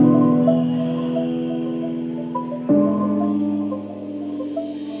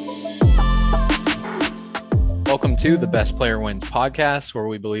to the Best Player Wins podcast, where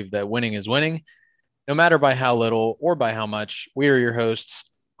we believe that winning is winning, no matter by how little or by how much. We are your hosts.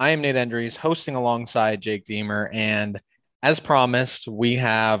 I am Nate Endries, hosting alongside Jake Deemer. And as promised, we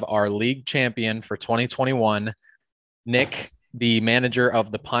have our league champion for 2021, Nick, the manager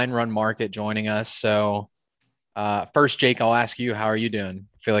of the Pine Run Market, joining us. So first, Jake, I'll ask you, how are you doing?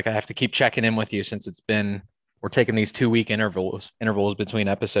 I feel like I have to keep checking in with you since we're taking these 2-week intervals between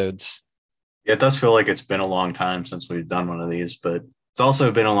episodes. Yeah, it does feel like it's been a long time since we've done one of these, but it's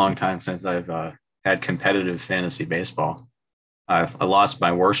also been a long time since I've had competitive fantasy baseball. I lost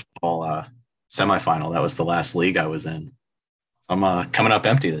my worst ball semifinal. That was the last league I was in. I'm coming up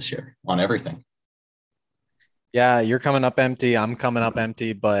empty this year on everything. Yeah, you're coming up empty. I'm coming up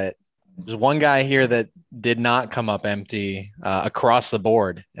empty, but there's one guy here that did not come up empty across the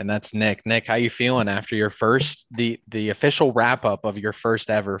board, and that's Nick. Nick, how you feeling after your the official wrap up of your first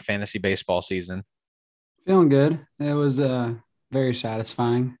ever fantasy baseball season? Feeling good. It was very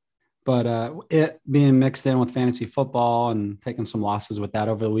satisfying, but it being mixed in with fantasy football and taking some losses with that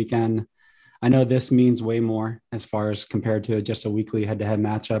over the weekend, I know this means way more as far as compared to just a weekly head-to-head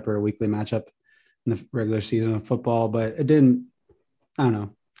matchup or a weekly matchup in the regular season of football, but it didn't, I don't know.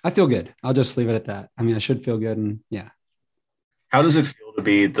 I feel good. I'll just leave it at that. I mean, I should feel good. And yeah. How does it feel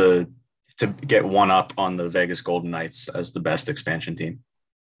to get one up on the Vegas Golden Knights as the best expansion team?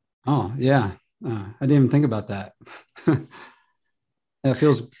 Oh yeah. I didn't even think about that. That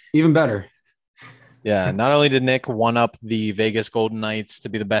feels even better. Yeah. Not only did Nick one up the Vegas Golden Knights to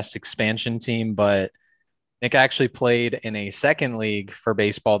be the best expansion team, but Nick actually played in a second league for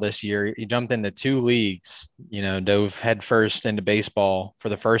baseball this year. He jumped into 2 leagues, dove headfirst into baseball for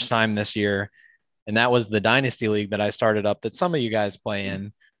the first time this year. And that was the Dynasty League that I started up that some of you guys play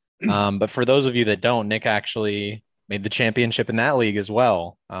in. But for those of you that don't, Nick actually made the championship in that league as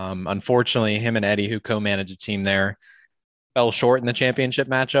well. Unfortunately, him and Eddie, who co-managed a team there, fell short in the championship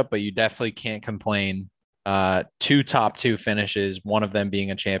matchup, but you definitely can't complain. 2 top 2 finishes, one of them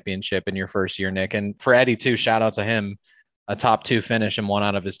being a championship in your first year, Nick. And for Eddie too, shout out to him, a top 2 finish in one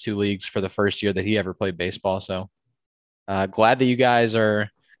out of his 2 leagues for the first year that he ever played baseball. So glad that you guys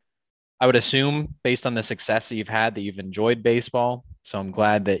are, I would assume based on the success that you've had, that you've enjoyed baseball. So I'm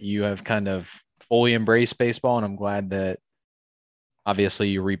glad that you have kind of fully embraced baseball. And I'm glad that obviously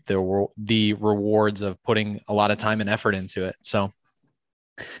you reap the rewards of putting a lot of time and effort into it. So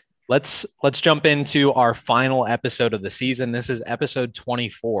Let's jump into our final episode of the season. This is episode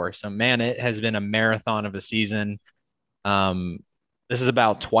 24. So, man, it has been a marathon of a season. This is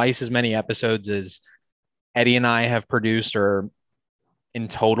about twice as many episodes as Eddie and I have produced, or in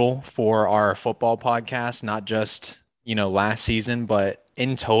total for our football podcast, not just, last season, but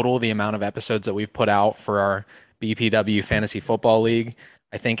in total, the amount of episodes that we've put out for our BPW Fantasy Football League.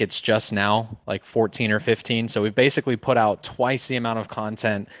 I think it's just now like 14 or 15. So we've basically put out twice the amount of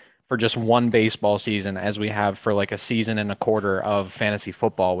content for just one baseball season as we have for like a season and a quarter of fantasy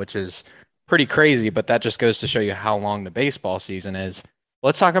football, which is pretty crazy, but that just goes to show you how long the baseball season is.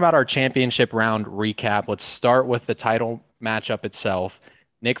 Let's talk about our championship round recap. Let's start with the title matchup itself.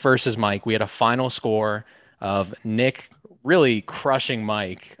 Nick versus Mike. We had a final score of Nick really crushing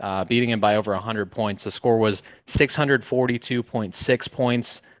Mike, beating him by over 100 points. The score was 642.6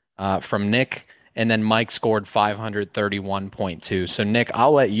 points from Nick. And then Mike scored 531.2. So, Nick,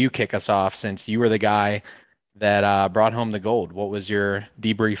 I'll let you kick us off since you were the guy that brought home the gold. What was your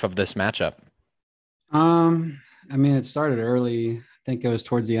debrief of this matchup? I mean, it started early. I think it was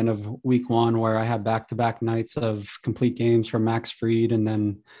towards the end of week 1 where I had back-to-back nights of complete games from Max Fried. And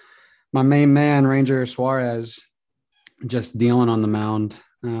then my main man, Ranger Suarez, just dealing on the mound.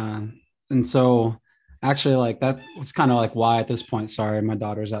 And so actually, like, that was kind of like why at this point, sorry, my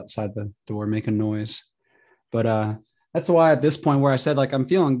daughter's outside the door making noise. But that's why at this point where I said, like, I'm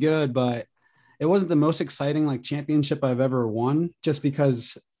feeling good, but it wasn't the most exciting, like, championship I've ever won, just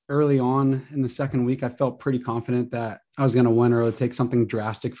because early on in the second week, I felt pretty confident that I was going to win, or it would take something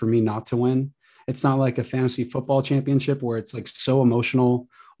drastic for me not to win. It's not like a fantasy football championship where it's like so emotional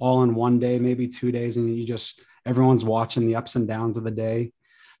all in one day, maybe 2 days, and everyone's watching the ups and downs of the day.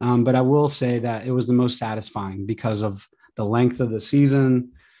 But I will say that it was the most satisfying because of the length of the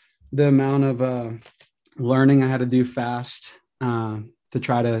season, the amount of learning I had to do fast to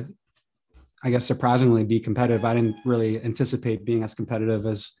try to, I guess, surprisingly be competitive. I didn't really anticipate being as competitive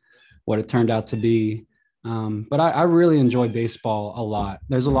as what it turned out to be. But I really enjoy baseball a lot.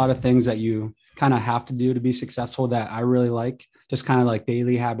 There's a lot of things that you kind of have to do to be successful that I really like, just kind of like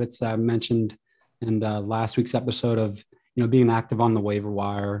daily habits that I mentioned in last week's episode of, being active on the waiver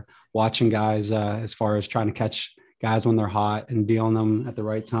wire, watching guys as far as trying to catch guys when they're hot and dealing them at the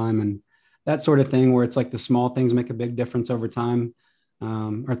right time. And that sort of thing where it's like the small things make a big difference over time,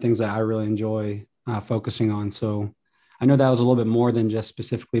 are things that I really enjoy focusing on. So I know that was a little bit more than just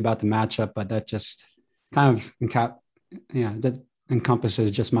specifically about the matchup, but that just kind of that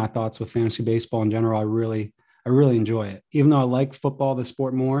encompasses just my thoughts with fantasy baseball in general. I really enjoy it. Even though I like football, the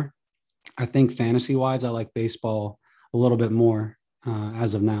sport more, I think fantasy wise, I like baseball a little bit more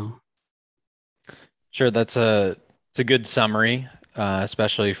as of now. Sure, it's a good summary,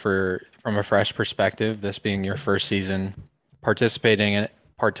 especially from a fresh perspective, this being your first season participating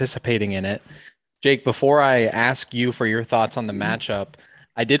in it. Jake, before I ask you for your thoughts on the matchup,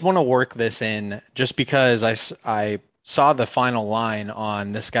 I did want to work this in just because I saw the final line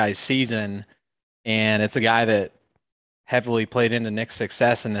on this guy's season, and it's a guy that heavily played into Nick's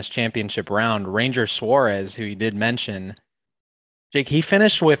success in this championship round, Ranger Suarez, who he did mention. Jake, he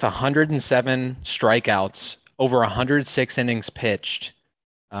finished with 107 strikeouts, over 106 innings pitched.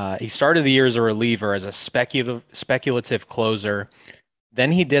 He started the year as a reliever, as a speculative closer.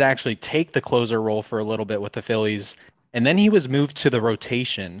 Then he did actually take the closer role for a little bit with the Phillies, and then he was moved to the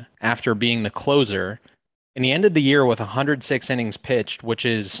rotation after being the closer. And he ended the year with 106 innings pitched, which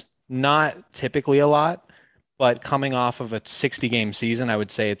is not typically a lot, but coming off of a 60 game season, I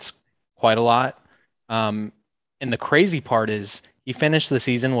would say it's quite a lot. Um, and the crazy part is he finished the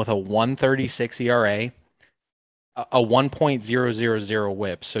season with a 136 ERA, a 1.000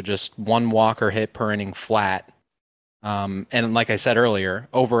 whip, so just one walk or hit per inning flat. And like I said earlier,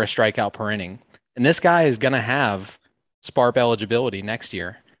 over a strikeout per inning. And this guy is going to have SPARP eligibility next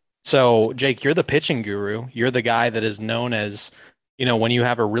year. So, Jake, you're the pitching guru. You're the guy that is known as, when you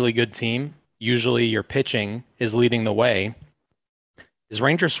have a really good team, usually your pitching is leading the way. Is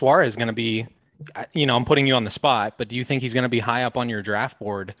Ranger Suarez going to be, I'm putting you on the spot, but do you think he's going to be high up on your draft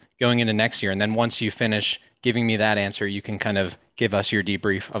board going into next year? And then once you finish giving me that answer, you can kind of give us your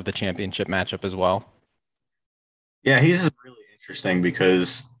debrief of the championship matchup as well. Yeah, he's really interesting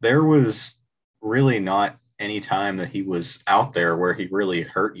because there was really not any time that he was out there where he really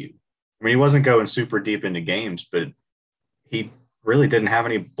hurt you. I mean, he wasn't going super deep into games, but he really didn't have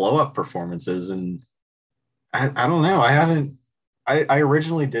any blow up performances. And I don't know. I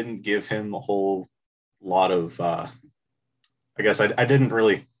originally didn't give him a whole lot of, I guess I didn't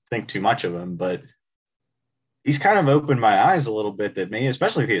really think too much of him, but he's kind of opened my eyes a little bit that maybe,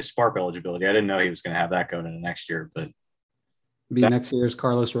 especially if he has SPARP eligibility. I didn't know he was going to have that going into next year, but next year's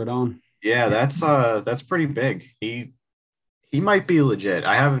Carlos Rodon. Yeah, that's pretty big. He might be legit.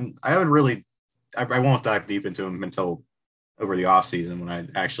 I haven't really, I won't dive deep into him until over the off season when I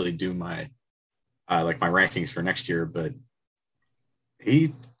actually do my like my rankings for next year. But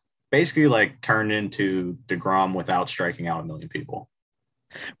he basically like turned into DeGrom without striking out a million people.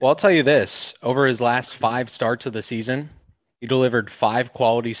 Well, I'll tell you this, over his last 5 starts of the season, he delivered 5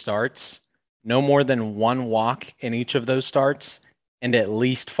 quality starts, no more than 1 walk in each of those starts, and at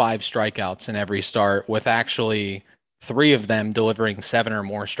least 5 strikeouts in every start, with actually 3 of them delivering 7 or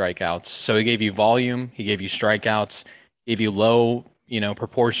more strikeouts. So he gave you volume, he gave you strikeouts, gave you low,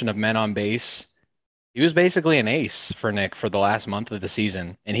 proportion of men on base. He was basically an ace for Nick for the last month of the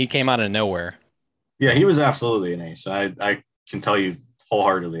season, and he came out of nowhere. Yeah, he was absolutely an ace. I can tell you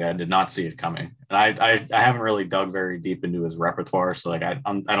wholeheartedly, I did not see it coming. And I haven't really dug very deep into his repertoire. So like, I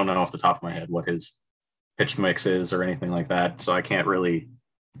don't know off the top of my head what his pitch mix is or anything like that. So I can't really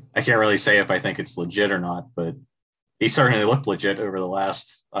say if I think it's legit or not, but he certainly looked legit over the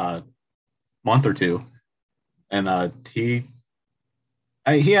last month or two. And he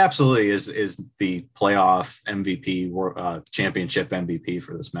absolutely is the playoff MVP, championship MVP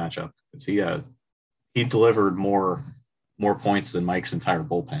for this matchup. He delivered more points than Mike's entire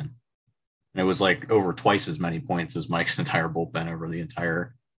bullpen. And it was like over twice as many points as Mike's entire bullpen over the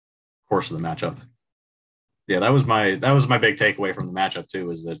entire course of the matchup. Yeah, that was my big takeaway from the matchup too,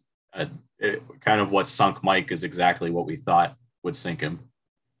 is that kind of what sunk Mike is exactly what we thought would sink him,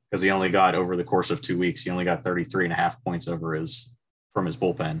 because he only got, over the course of 2 weeks, he only got 33 and a half points from his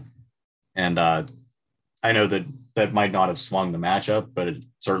bullpen. And I know that might not have swung the matchup, but it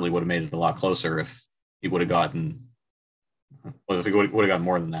certainly would have made it a lot closer if he would have gotten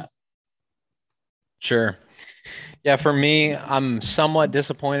more than that. Sure. Yeah, for me, I'm somewhat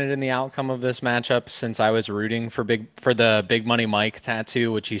disappointed in the outcome of this matchup, since I was rooting for the Big Money Mike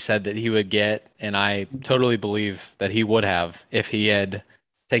tattoo, which he said that he would get, and I totally believe that he would have if he had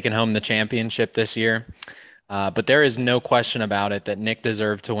taken home the championship this year. But there is no question about it that Nick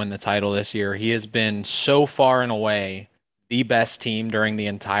deserved to win the title this year. He has been so far and away the best team during the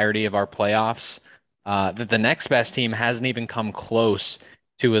entirety of our playoffs, that the next best team hasn't even come close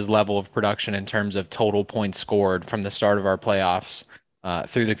to his level of production in terms of total points scored from the start of our playoffs.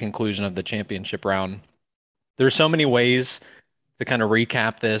 through the conclusion of the championship round. There's so many ways to kind of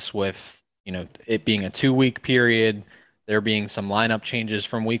recap this with, it being a 2 week period, there being some lineup changes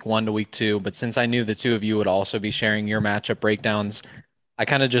from week 1 to week 2. But since I knew the two of you would also be sharing your matchup breakdowns, I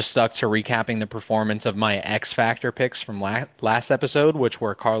kind of just stuck to recapping the performance of my X Factor picks from last episode, which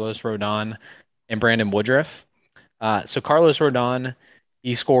were Carlos Rodon and Brandon Woodruff. So Carlos Rodon,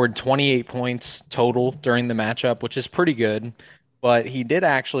 he scored 28 points total during the matchup, which is pretty good, but he did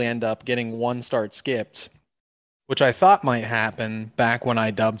actually end up getting one start skipped, which I thought might happen back when I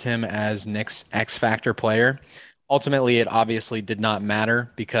dubbed him as Nick's X Factor player. Ultimately, it obviously did not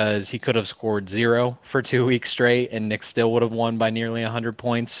matter because he could have scored 0 for 2 weeks straight and Nick still would have won by nearly 100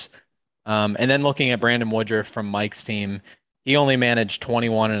 points. And then looking at Brandon Woodruff from Mike's team, he only managed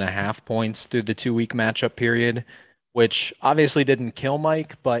 21.5 points through the 2 week matchup period, which obviously didn't kill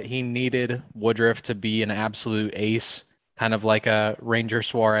Mike, but he needed Woodruff to be an absolute ace, kind of like a Ranger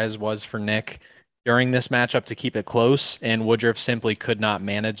Suarez was for Nick during this matchup to keep it close, and Woodruff simply could not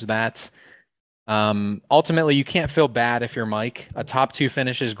manage that. Ultimately, you can't feel bad if you're Mike. A top 2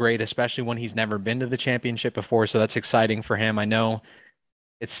 finish is great, especially when he's never been to the championship before, so that's exciting for him. I know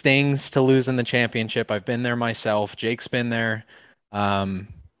it stings to lose in the championship. I've been there myself. Jake's been there.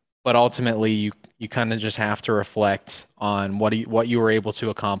 But ultimately, you kind of just have to reflect on what you were able to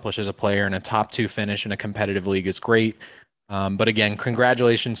accomplish as a player, and a top 2 finish in a competitive league is great. But again,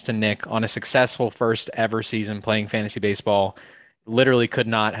 congratulations to Nick on a successful first ever season playing fantasy baseball. Literally could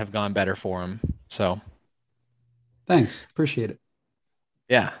not have gone better for him. So thanks. Appreciate it.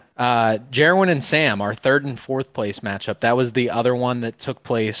 Yeah. Jerwin and Sam, our 3rd and 4th place matchup. That was the other one that took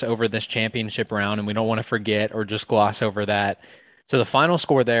place over this championship round, and we don't want to forget or just gloss over that. So the final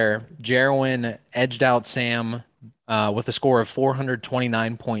score there, Jerwin edged out Sam with a score of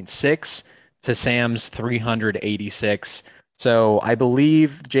 429.6 to Sam's 386. So I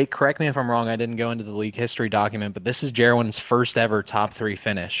believe, Jake, correct me if I'm wrong, I didn't go into the league history document, but this is Jerwin's first ever top 3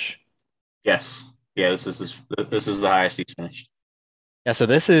 finish. Yes. Yeah, this is the highest he's finished. Yeah, so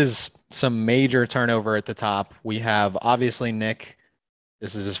this is some major turnover at the top. We have obviously Nick.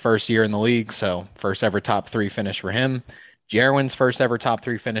 This is his first year in the league, so first ever top 3 finish for him. Jerwin's first ever top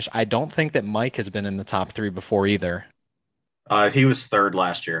 3 finish. I don't think that Mike has been in the top 3 before either. He was 3rd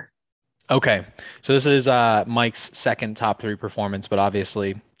last year. Okay, so this is Mike's second top 3 performance, but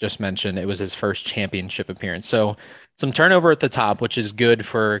obviously, just mentioned, it was his first championship appearance. So some turnover at the top, which is good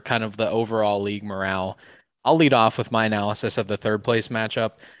for kind of the overall league morale. I'll lead off with my analysis of the 3rd place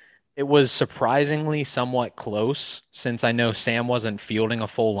matchup. It was surprisingly somewhat close since I know Sam wasn't fielding a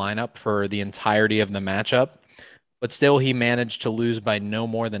full lineup for the entirety of the matchup, but still he managed to lose by no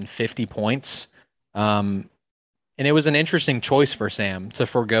more than 50 points. And it was an interesting choice for Sam to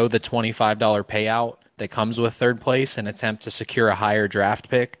forego the $25 payout that comes with 3rd place and attempt to secure a higher draft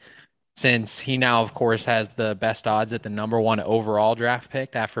pick, since he now, of course, has the best odds at the number 1 overall draft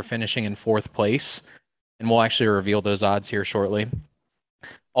pick after finishing in 4th place. And we'll actually reveal those odds here shortly.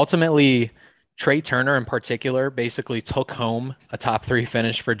 Ultimately, Trey Turner in particular basically took home a top 3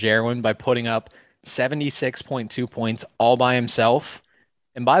 finish for Jerwin by putting up 76.2 points all by himself.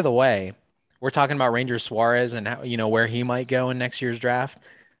 And by the way, we're talking about Ranger Suarez and how, where he might go in next year's draft.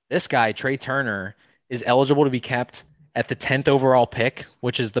 This guy, Trey Turner, is eligible to be kept at the 10th overall pick,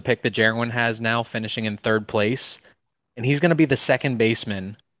 which is the pick that Jerwin has now, finishing in 3rd place. And he's going to be the second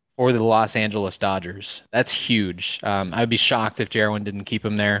baseman for the Los Angeles Dodgers. That's huge. I'd be shocked if Jerwin didn't keep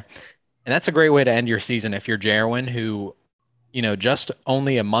him there. And that's a great way to end your season if you're Jerwin, who, just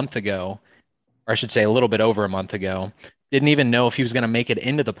only a month ago, or I should say a little bit over a month ago, didn't even know if he was going to make it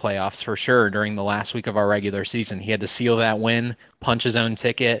into the playoffs for sure during the last week of our regular season. He had to seal that win, punch his own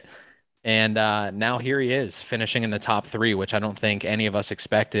ticket, and now here he is finishing in the top 3, which I don't think any of us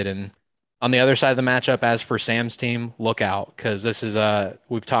expected. And on the other side of the matchup, as for Sam's team, look out, because this is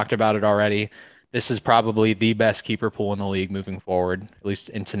we've talked about it already. This is probably the best keeper pool in the league moving forward, at least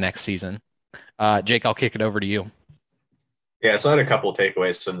into next season. Jake, I'll kick it over to you. Yeah, so I had a couple of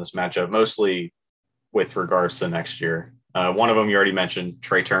takeaways from this matchup, mostly with regards to next year. One of them you already mentioned,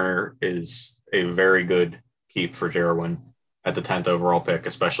 Trey Turner is a very good keep for Jerwin at the 10th overall pick,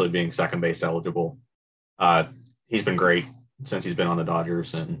 especially being second base eligible. He's been great since he's been on the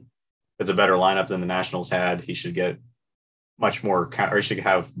Dodgers, and it's a better lineup than the Nationals had. He should get much more, or he should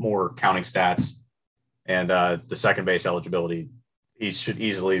have more counting stats, and the second base eligibility. He should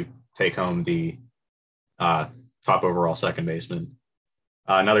easily take home the top overall second baseman.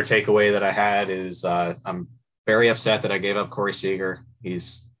 Another takeaway that I had is I'm very upset that I gave up Corey Seager. He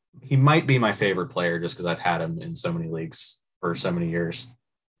might be my favorite player just because I've had him in so many leagues for so many years.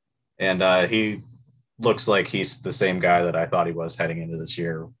 And he looks like he's the same guy that I thought he was heading into this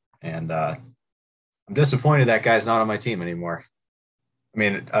year. And I'm disappointed that guy's not on my team anymore. I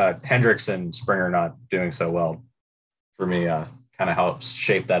mean, Hendricks and Springer not doing so well for me kind of helps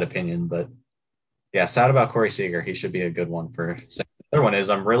shape that opinion. But yeah, sad about Corey Seager. He should be a good one for. The other one is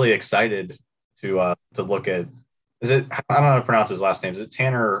I'm really excited to look at. Is it? I don't know how to pronounce his last name. Is it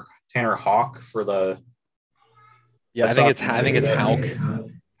Tanner Houck for the? Yeah, I think it's Houck.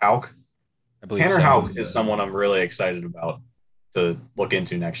 Houck. I believe Tanner so. Houck is someone I'm really excited about to look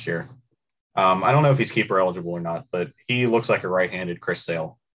into next year. I don't know if he's keeper eligible or not, but he looks like a right-handed Chris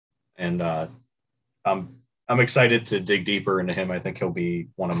Sale, and I'm excited to dig deeper into him. I think he'll be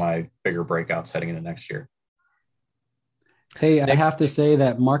one of my bigger breakouts heading into next year. Hey, I have to say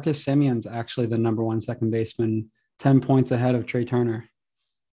that Marcus Semion's actually the number one second baseman, 10 points ahead of Trey Turner.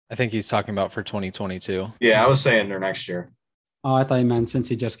 I think he's talking about for 2022. Yeah, I was saying they're next year. Oh, I thought he meant since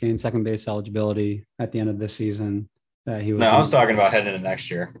he just gained second base eligibility at the end of this season that he was. No, I was talking about heading into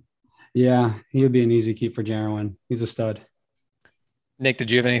next year. Yeah, he would be an easy keep for Jarwin. He's a stud. Nick, did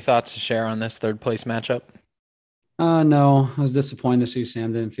you have any thoughts to share on this third place matchup? No, I was disappointed to see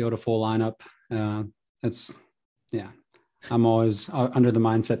Sam didn't field a full lineup. I'm always under the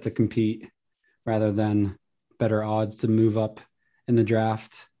mindset to compete rather than better odds to move up in the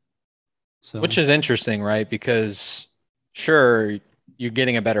draft. So, which is interesting, right? Because sure, you're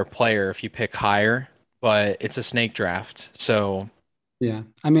getting a better player if you pick higher, but it's a snake draft. So yeah,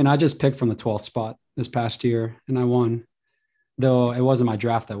 I mean, I just picked from the 12th spot this past year and I won, though it wasn't my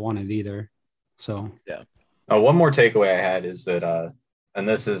draft that won it either. So yeah. One more takeaway I had is that, and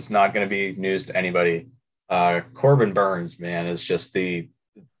this is not going to be news to anybody, Corbin Burns, man, is just I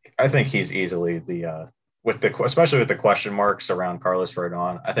think he's easily especially with the question marks around Carlos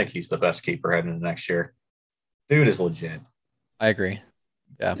Rodon, I think he's the best keeper heading into next year. Dude is legit. I agree.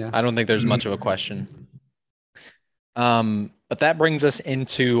 Yeah. I don't think there's much of a question. But that brings us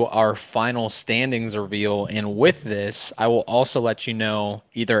into our final standings reveal. And with this, I will also let you know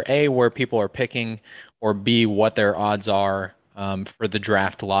either A, where people are picking, or B, what their odds are for the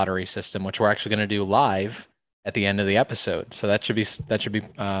draft lottery system, which we're actually going to do live at the end of the episode. So that should be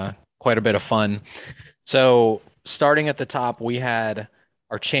quite a bit of fun. So starting at the top, we had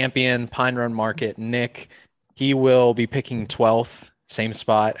our champion, Pine Run Market, Nick. He will be picking 12th, same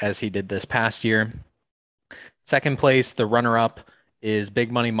spot as he did this past year. Second place, the runner-up, is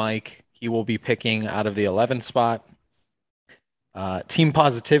Big Money Mike. He will be picking out of the 11th spot. Team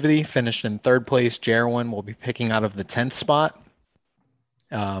Positivity finished in third place. Jarwin will be picking out of the 10th spot.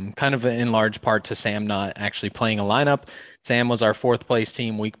 Kind of in large part to Sam not actually playing a lineup. Sam was our fourth place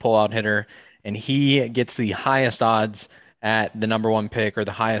team, weak pullout hitter, and he gets the highest odds at the number one pick, or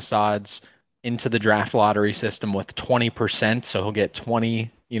the highest odds into the draft lottery system with 20%. So he'll get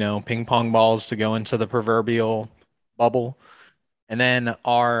 20, ping pong balls to go into the proverbial bubble. And then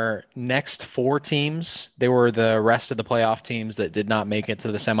our next four teams, they were the rest of the playoff teams that did not make it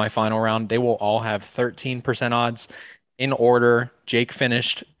to the semifinal round. They will all have 13% odds. In order, Jake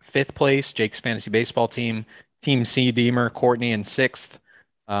finished fifth place, Jake's fantasy baseball team. Team C, Deemer, Courtney in sixth.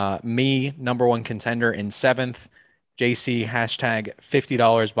 Me, number one contender, in seventh. JC, hashtag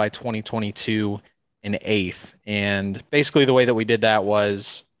 $50 by 2022 in eighth. And basically the way that we did that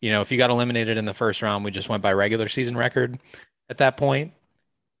was, if you got eliminated in the first round, we just went by regular season record at that point.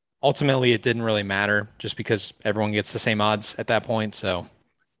 Ultimately, it didn't really matter just because everyone gets the same odds at that point. So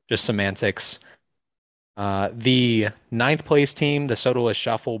just semantics. The ninth place team, the Sodalist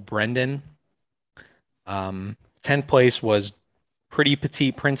Shuffle, Brendan. 10th place was Pretty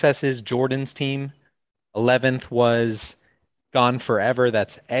Petite Princesses, Jordan's team. 11th was Gone Forever,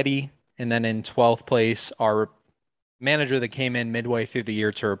 that's Eddie. And then in 12th place, our manager that came in midway through the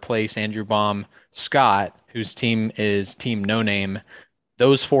year to replace Andrew Baum, Scott, whose team is Team No Name.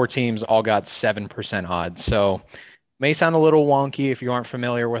 Those four teams all got 7% odds. So may sound a little wonky if you aren't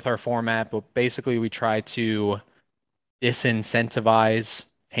familiar with our format, but basically we try to disincentivize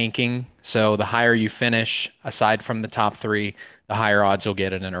tanking. So the higher you finish, aside from the top three, the higher odds you'll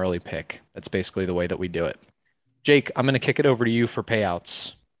get in an early pick. That's basically the way that we do it. Jake, I'm going to kick it over to you for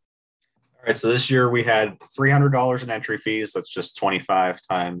payouts. All right, so this year we had $300 in entry fees. That's just 25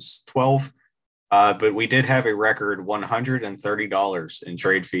 times 12. But we did have a record $130 in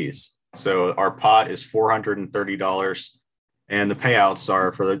trade fees. So our pot is $430. And the payouts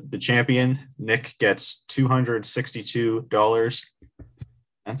are for the champion, Nick gets $262.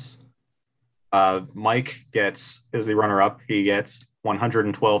 Mike is the runner-up. He gets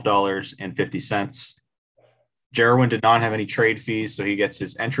 $112.50. Jarwin did not have any trade fees, so he gets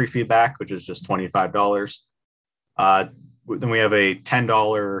his entry fee back, which is just $25. then we have a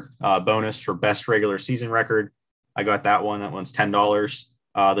 $10 bonus for best regular season record. I got that one. That one's $10.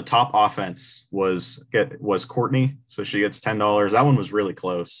 The top offense was Courtney, so she gets $10. That one was really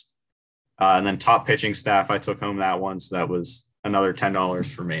close. And then top pitching staff, I took home that one, so that was another $10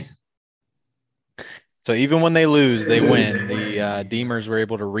 for me. So even when they lose, they win. The Deemers were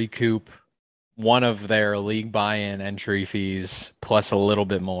able to recoup one of their league buy-in entry fees plus a little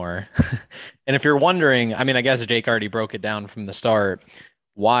bit more. And if you're wondering, I mean, I guess Jake already broke it down from the start,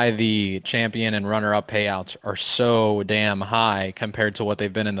 why the champion and runner-up payouts are so damn high compared to what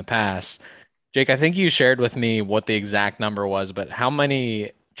they've been in the past. Jake, I think you shared with me what the exact number was, but how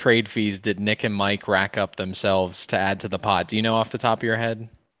many trade fees did Nick and Mike rack up themselves to add to the pot? Do you know off the top of your head?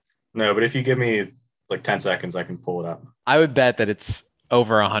 No, but if you give me like 10 seconds, I can pull it up. I would bet that it's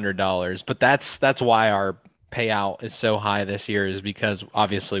over $100, but that's why our payout is so high this year, is because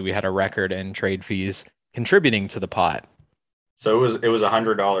obviously we had a record in trade fees contributing to the pot. So it was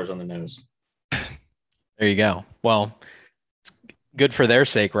 $100 on the nose. There you go. Well, it's good for their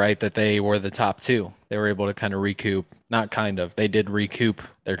sake, right? That they were the top two. They were able to kind of recoup, not kind of, they did recoup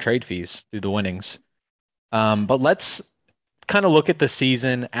their trade fees through the winnings. But let's kind of look at the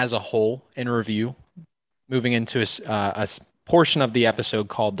season as a whole in review, moving into a portion of the episode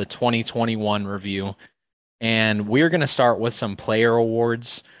called the 2021 review. And we're going to start with some player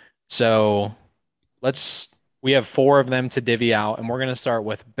awards. So we have 4 of them to divvy out, and we're going to start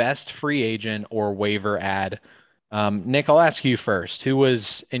with best free agent or waiver ad. Nick, I'll ask you first. Who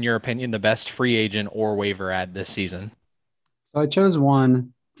was, in your opinion, the best free agent or waiver ad this season? So I chose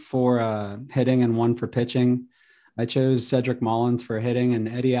one for hitting and one for pitching. I chose Cedric Mullins for hitting, and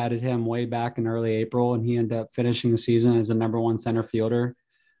Eddie added him way back in early April, and he ended up finishing the season as the #1 center fielder.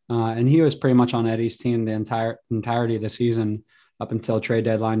 And he was pretty much on Eddie's team the entirety of the season up until trade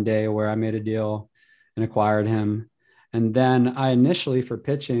deadline day, where I made a deal and acquired him. And then I initially, for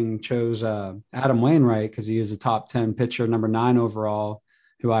pitching, chose Adam Wainwright because he is a top 10 pitcher, #9 overall,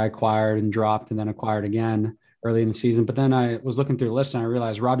 who I acquired and dropped and then acquired again early in the season. But then I was looking through the list and I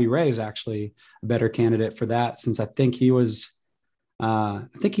realized Robbie Ray is actually a better candidate for that, since I think he was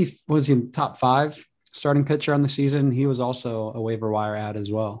in top 5 starting pitcher on the season. He was also a waiver wire ad as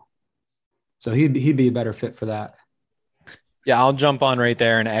well. So he'd be a better fit for that. Yeah, I'll jump on right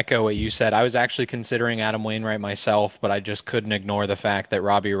there and echo what you said. I was actually considering Adam Wainwright myself, but I just couldn't ignore the fact that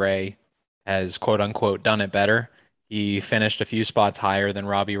Robbie Ray has quote unquote done it better. He finished a few spots higher than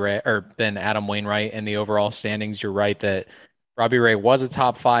than Adam Wainwright in the overall standings. You're right that Robbie Ray was a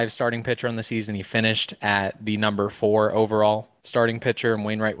top 5 starting pitcher on the season. He finished at the #4 overall starting pitcher, and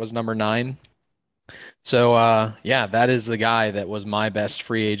Wainwright was #9. So, yeah, that is the guy that was my best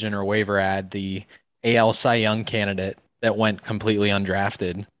free agent or waiver ad, the AL Cy Young candidate that went completely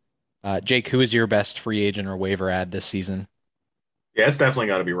undrafted. Jake, who is your best free agent or waiver ad this season? Yeah, it's definitely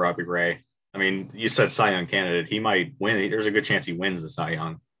got to be Robbie Ray. I mean, you said Cy Young candidate. He might win. There's a good chance he wins the Cy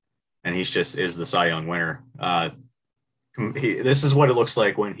Young, and he's just is the Cy Young winner. This is what it looks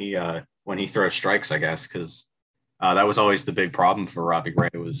like when he throws strikes, I guess, because that was always the big problem for Robbie Ray,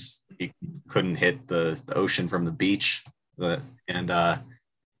 was he couldn't hit the ocean from the beach. And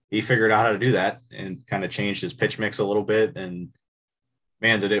he figured out how to do that and kind of changed his pitch mix a little bit. And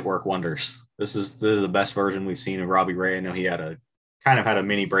man, did it work wonders. This is the best version we've seen of Robbie Ray. I know he had a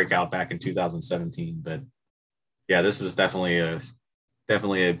mini breakout back in 2017, but yeah, this is definitely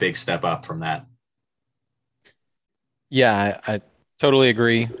a big step up from that. Yeah, I totally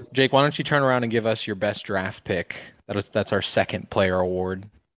agree. Jake, why don't you turn around and give us your best draft pick? That's our second player award.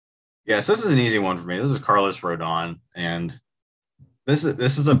 Yes, this is an easy one for me. This is Carlos Rodon, and this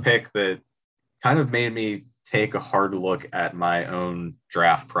is a pick that kind of made me take a hard look at my own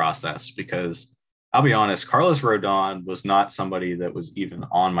draft process, because I'll be honest, Carlos Rodon was not somebody that was even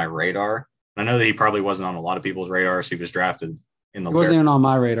on my radar. I know that he probably wasn't on a lot of people's radars. He was drafted in the. He wasn't even on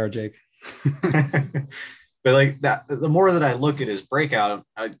my radar, Jake. But like that, the more that I look at his breakout,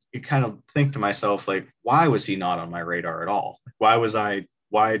 you kind of think to myself, like, why was he not on my radar at all? Why was he?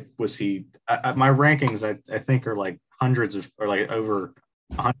 My rankings, I think, are like hundreds of, or like over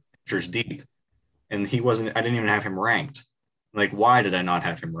 100 pictures deep, and he wasn't. I didn't even have him ranked. Like, why did I not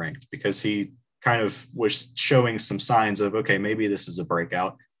have him ranked? Because he kind of was showing some signs of, okay, maybe this is a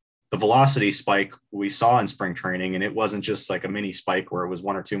breakout. The velocity spike we saw in spring training, and it wasn't just like a mini spike where it was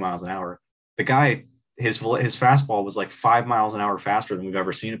 1 or 2 miles an hour. The guy, his fastball was like 5 miles an hour faster than we've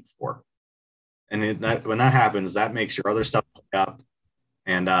ever seen it before. And when that happens, that makes your other stuff play up.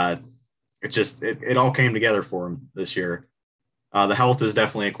 And it all came together for him this year. The health is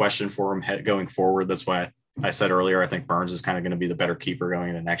definitely a question for him going forward. That's why I said earlier, I think Burns is kind of going to be the better keeper going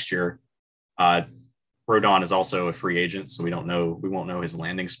into next year. Rodon Rodon is also a free agent, so we won't know his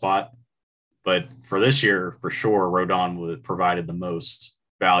landing spot. But for this year, for sure, Rodon would provided the most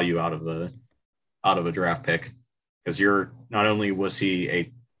value out of a draft pick, because not only was he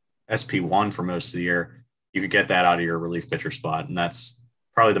a SP1 for most of the year, you could get that out of your relief pitcher spot, and that's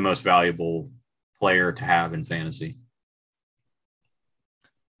probably the most valuable player to have in fantasy.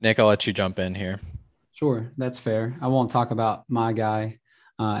 Nick, I'll let you jump in here. Sure, that's fair. I won't talk about my guy,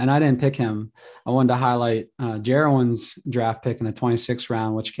 and I didn't pick him. I wanted to highlight Jarwin's draft pick in the 26th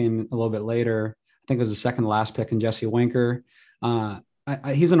round, which came a little bit later. I think it was the second to last pick in Jesse Winker.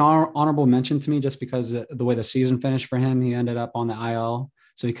 He's an honorable mention to me just because of the way the season finished for him. He ended up on the IL,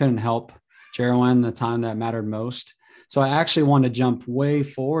 so he couldn't help Jarwin the time that mattered most. So I actually wanted to jump way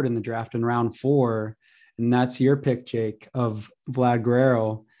forward in the draft in round 4, and that's your pick, Jake, of Vlad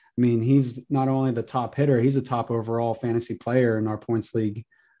Guerrero. I mean, he's not only the top hitter, he's a top overall fantasy player in our points league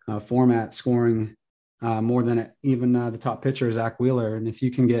format, scoring more than even the top pitcher, Zach Wheeler. And if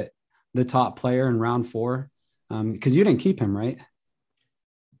you can get the top player in round 4, because you didn't keep him, right?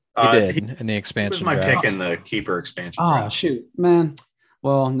 He did in the expansion. He was my pick in the keeper expansion. Oh, shoot, man.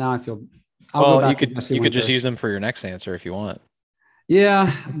 Well, now I feel. You could just use them for your next answer if you want.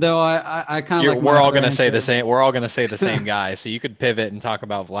 Yeah, though I kind of like. We're all going to say the same. We're all going to say the same guy. So you could pivot and talk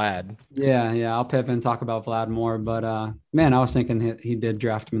about Vlad. Yeah, I'll pivot and talk about Vlad more. But man, I was thinking he did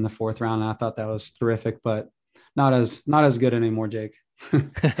draft him in the 4th round, and I thought that was terrific. But not as good anymore, Jake.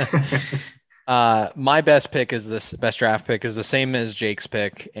 My best draft pick is the same as Jake's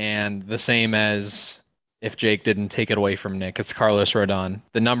pick, and the same as if Jake didn't take it away from Nick. It's Carlos Rodon,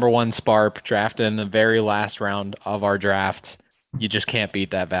 the number 1 SPARP, drafted in the very last round of our draft. You just can't beat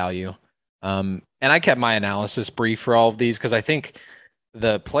that value. And I kept my analysis brief for all of these because I think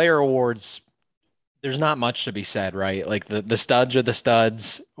the player awards, there's not much to be said, right? Like the studs are the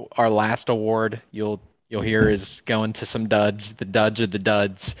studs. Our last award you'll hear is going to some duds. The duds are the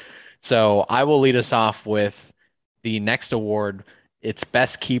duds. So I will lead us off with the next award. It's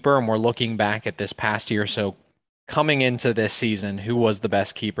best keeper, and we're looking back at this past year. So coming into this season, who was the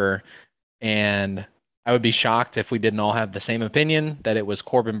best keeper? And I would be shocked if we didn't all have the same opinion that it was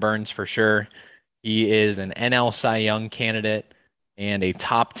Corbin Burnes for sure. He is an NL Cy Young candidate and a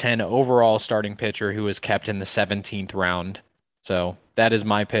top 10 overall starting pitcher who was kept in the 17th round. So that is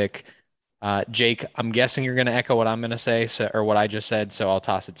my pick. Jake, I'm guessing you're going to echo what I'm going to say, or what I just said, so I'll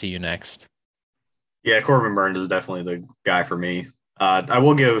toss it to you next. Yeah, Corbin Burnes is definitely the guy for me. I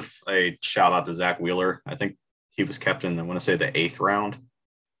will give a shout out to Zach Wheeler. I think he was kept in, I want to say, the 8th round.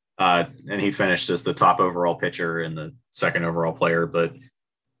 And he finished as the top overall pitcher and the 2nd overall player. But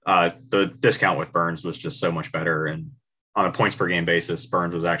the discount with Burnes was just so much better. And on a points per game basis,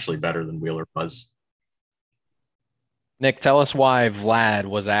 Burnes was actually better than Wheeler was. Nick, tell us why Vlad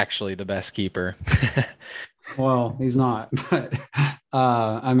was actually the best keeper. Well, he's not. But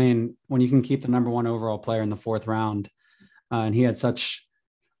I mean, when you can keep the number 1 overall player in the 4th round, and he had such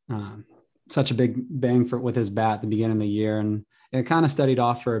a big bang with his bat at the beginning of the year, and it kind of steadied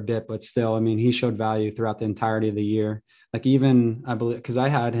off for a bit, but still, I mean, he showed value throughout the entirety of the year. Like even, I believe, because I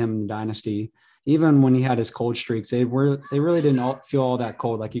had him in the Dynasty, even when he had his cold streaks, they really didn't feel all that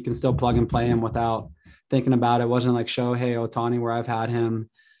cold. Like you can still plug and play him without thinking about it. It wasn't like Shohei Ohtani where I've had him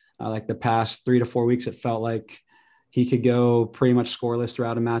like the past 3 to 4 weeks. It felt like he could go pretty much scoreless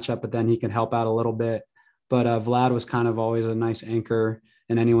throughout a matchup, but then he could help out a little bit. But Vlad was kind of always a nice anchor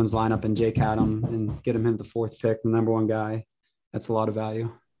in anyone's lineup, and Jake had him and get him in the 4th pick, the number 1 guy. That's a lot of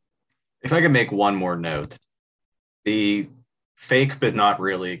value. If I could make one more note, the fake but not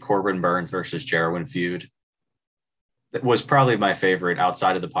really Corbin Burnes versus Jarwin feud that was probably my favorite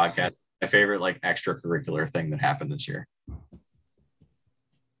outside of the podcast, my favorite like extracurricular thing that happened this year.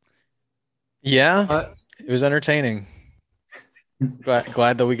 Yeah, it was entertaining.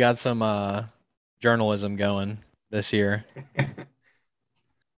 Glad that we got some journalism going this year.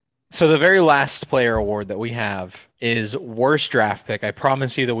 So the very last player award that we have is worst draft pick. I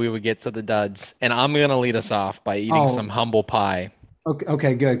promised you that we would get to the duds, and I'm going to lead us off by eating some humble pie.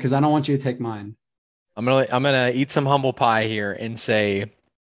 Okay, good, because I don't want you to take mine. I'm gonna eat some humble pie here and say,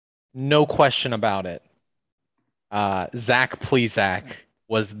 no question about it, Zach Plesac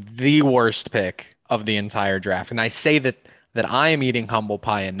was the worst pick of the entire draft. And I say that I am eating humble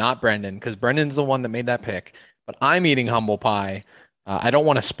pie and not Brendan, because Brendan's the one that made that pick. But I'm eating humble pie. I don't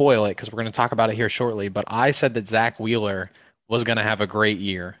want to spoil it because we're going to talk about it here shortly. But I said that Zach Wheeler was going to have a great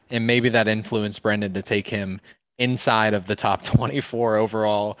year. And maybe that influenced Brendan to take him inside of the top 24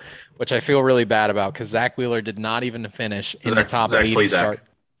 overall, which I feel really bad about because Zach Wheeler did not even finish in the top 80.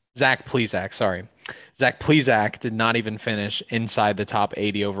 Zach Plesac, sorry. Zach Plesac did not even finish inside the top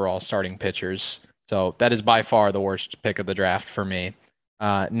 80 overall starting pitchers. So that is by far the worst pick of the draft for me.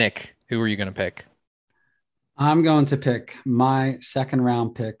 Nick, who are you going to pick? I'm going to pick my second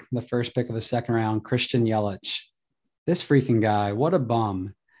round pick, the first pick of the second round, Christian Yelich. This freaking guy, what a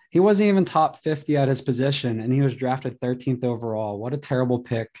bum. He wasn't even top 50 at his position, and he was drafted 13th overall. What a terrible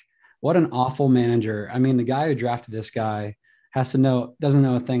pick. What an awful manager. I mean, the guy who drafted this guy doesn't know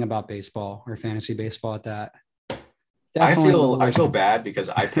a thing about baseball or fantasy baseball at that. Definitely I feel bad because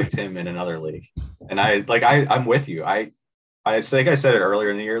I picked him in another league. And I'm with you. I think I said it earlier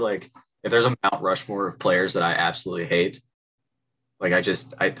in the year, like if there's a Mount Rushmore of players that I absolutely hate, like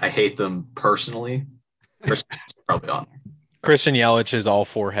I hate them personally. Christian's probably on there. Christian Yelich is all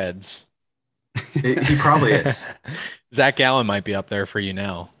four heads. He probably is. Zach Gallen might be up there for you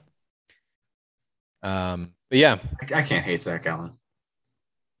now. But yeah, I can't hate Zach Gallen.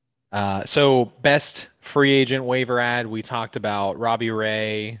 So best free agent waiver ad, we talked about Robbie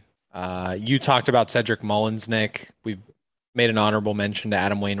Ray. You talked about Cedric Mullins, Nick. We've made an honorable mention to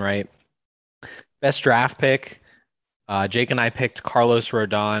Adam Wainwright. Best draft pick, Jake and I picked Carlos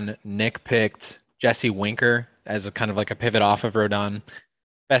Rodon. Nick picked Jesse Winker as a kind of like a pivot off of Rodon.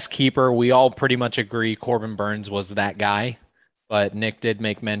 Best keeper, we all pretty much agree Corbin Burns was that guy. But Nick did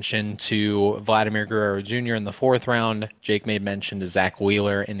make mention to Vladimir Guerrero Jr. in the 4th round. Jake made mention to Zach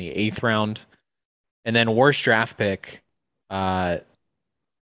Wheeler in the 8th round. And then worst draft pick.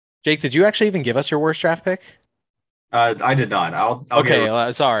 Jake, did you actually even give us your worst draft pick? I did not. I'll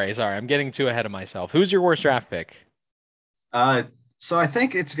okay. Sorry. I'm getting too ahead of myself. Who's your worst draft pick? So I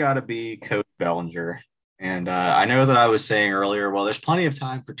think it's got to be Cody Bellinger. And I know that I was saying earlier, well, there's plenty of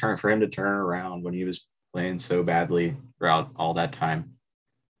time for him to turn around when he was playing so badly throughout all that time.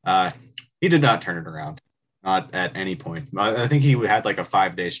 He did not turn it around, not at any point. I think he had like a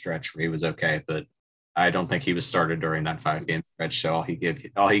 5-day stretch where he was okay, but I don't think he was started during that 5-game stretch. So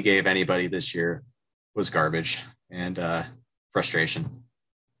all he gave anybody this year was garbage and frustration.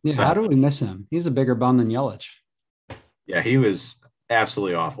 Yeah, how do we miss him? He's a bigger bum than Yelich. Yeah, he was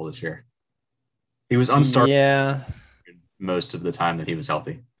absolutely awful this year. He was unstarted most of the time that he was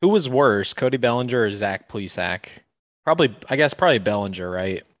healthy. Who was worse, Cody Bellinger or Zach Plesac? Probably Bellinger,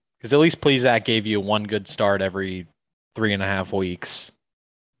 right? Because at least Plesac gave you one good start every 3.5 weeks.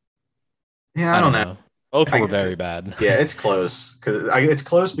 Yeah, I don't know. Both were very bad. Yeah, it's close. It's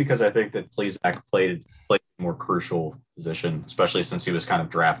close because I think that Plesac played a more crucial position, especially since he was kind of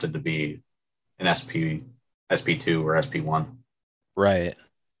drafted to be an SP2 or SP1. Right.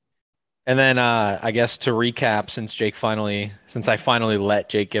 And then I guess to recap, since I finally let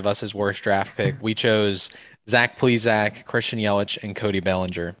Jake give us his worst draft pick, we chose Zach Plesac, Christian Yelich, and Cody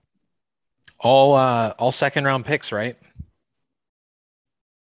Bellinger. All second round picks, right?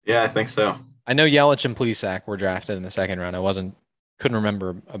 Yeah, I think so. I know Yelich and Plesac were drafted in the second round. Couldn't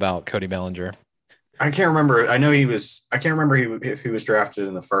remember about Cody Bellinger. I can't remember. I can't remember if he was drafted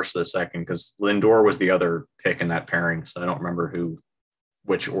in the first or the second because Lindor was the other pick in that pairing. So I don't remember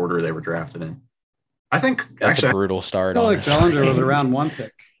which order they were drafted in. I think that's a brutal start. I feel like Bellinger was a round 1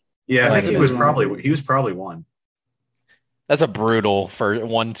 pick. Yeah, I think he was probably one. That's a brutal for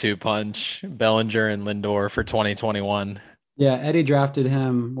 1-2 punch, Bellinger and Lindor for 2021. Yeah, Eddie drafted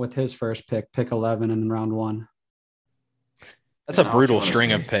him with his first pick 11 in round 1. That's a brutal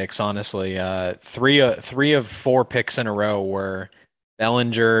string of picks, honestly. Three of 4 picks in a row were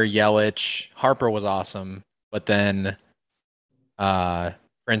Bellinger, Yelich, Harper was awesome, but then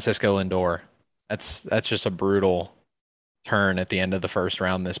Francisco Lindor. That's just a brutal turn at the end of the first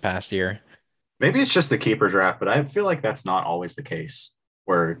round this past year. Maybe it's just the keeper draft, but I feel like that's not always the case.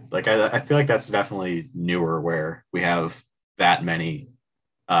 Where like I feel like that's definitely newer where we have that many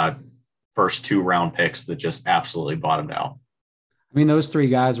first 2 round picks that just absolutely bottomed out. I mean, those 3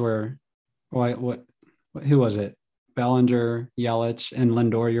 guys were who was it? Bellinger, Yelich, and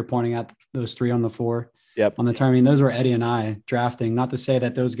Lindor. You're pointing at those 3 on the 4. Yep. On the turn. I mean, those were Eddie and I drafting. Not to say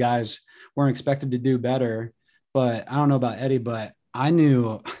that those guys weren't expected to do better, but I don't know about Eddie, but I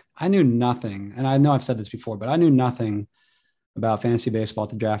knew nothing. And I know I've said this before, but I knew nothing about fantasy baseball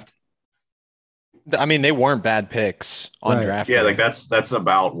to draft. I mean, they weren't bad picks on draft. Yeah, like that's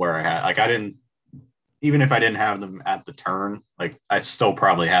about where I had. Like I didn't, even if I didn't have them at the turn, like I still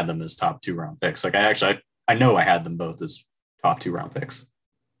probably had them as top 2 round picks. Like I know I had them both as top 2 round picks.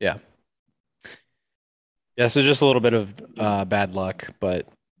 Yeah. Yeah, so just a little bit of bad luck, but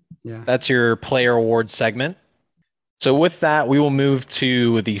yeah, that's your player awards segment. So with that, we will move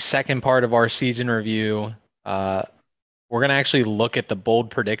to the second part of our season review. We're going to actually look at the bold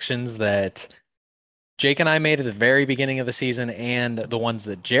predictions that Jake and I made at the very beginning of the season and the ones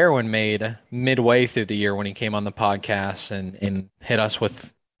that Jerwin made midway through the year when he came on the podcast and hit us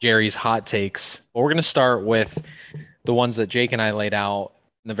with Jerry's hot takes. But we're going to start with the ones that Jake and I laid out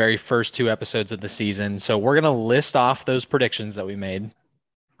in the very first 2 episodes of the season. So we're going to list off those predictions that we made,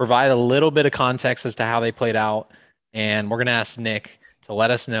 provide a little bit of context as to how they played out, and we're going to ask Nick to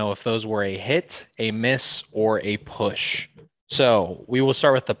let us know if those were a hit, a miss, or a push. So we will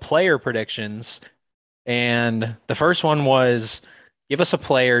start with the player predictions. And the first one was, give us a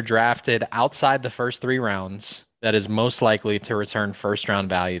player drafted outside the first 3 rounds that is most likely to return first round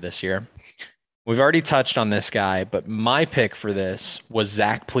value this year. We've already touched on this guy, but my pick for this was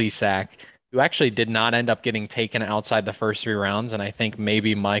Zach Plesac, who actually did not end up getting taken outside the first 3 rounds. And I think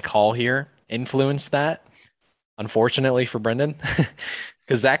maybe my call here influenced that, unfortunately for Brendan,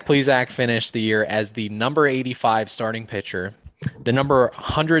 because Zach Plesac finished the year as the number 85 starting pitcher, the number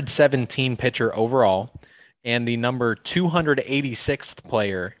 117 pitcher overall, and the number 286th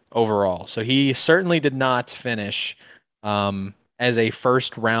player overall. So he certainly did not finish as a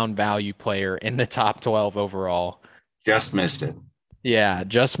first round value player in the top 12 overall. Just missed it. Yeah,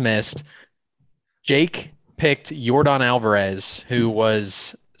 just missed. Jake picked Yordan Alvarez, who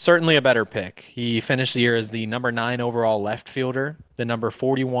was certainly a better pick. He finished the year as the number 9 overall left fielder, the number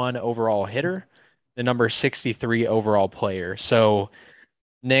 41 overall hitter, the number 63 overall player. So,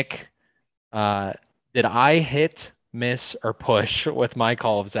 Nick, did I hit, miss, or push with my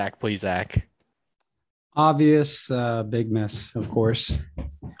call of Zach Plesac? Obvious, big miss, of course.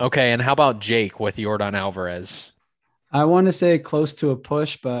 Okay, and how about Jake with Yordan Alvarez? I want to say close to a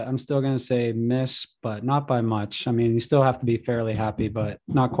push, but I'm still going to say miss, but not by much. I mean, you still have to be fairly happy, but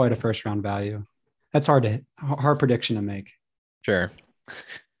not quite a first round value. That's hard prediction to make. Sure.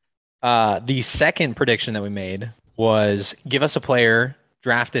 The second prediction that we made was, give us a player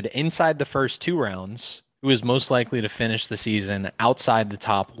drafted inside the first 2 rounds who is most likely to finish the season outside the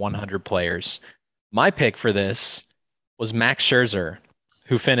top 100 players. My pick for this was Max Scherzer,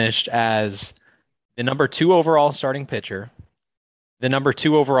 who finished as the number 2 overall starting pitcher, the number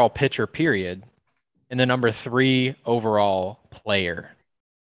 2 overall pitcher, period, and the number 3 overall player.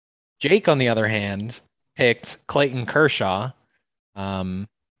 Jake, on the other hand, picked Clayton Kershaw. And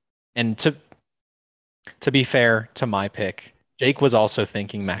to be fair to my pick, Jake was also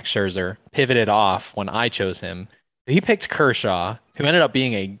thinking Max Scherzer, pivoted off when I chose him. He picked Kershaw, who ended up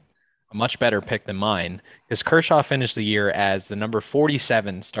being a much better pick than mine, because Kershaw finished the year as the number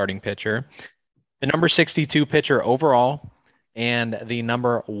 47 starting pitcher, the number 62 pitcher overall, and the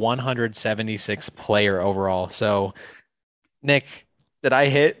number 176 player overall. So, Nick, did I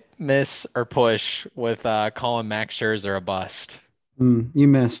hit, miss, or push with calling Max Scherzer a bust? You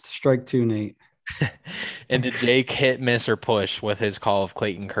missed. Strike 2, Nate. And did Jake hit, miss, or push with his call of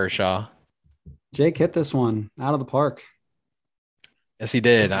Clayton Kershaw? Jake hit this one out of the park. Yes, he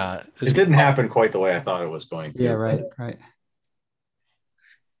did. It didn't happen quite the way I thought it was going to. Yeah, right.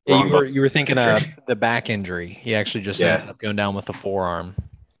 Yeah, you were thinking of the back injury. He actually just ended up going down with the forearm.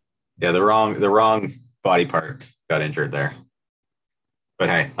 Yeah, the wrong body part got injured there. But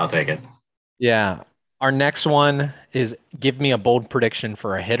hey, I'll take it. Yeah. Our next one is, give me a bold prediction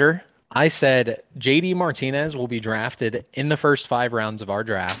for a hitter. I said JD Martinez will be drafted in the first 5 rounds of our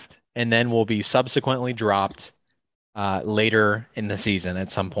draft, and then will be subsequently dropped later in the season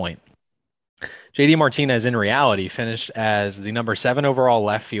at some point. JD Martinez, in reality, finished as the number 7 overall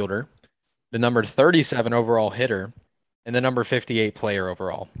left fielder, the number 37 overall hitter, and the number 58 player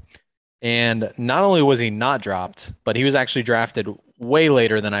overall. And not only was he not dropped, but he was actually drafted way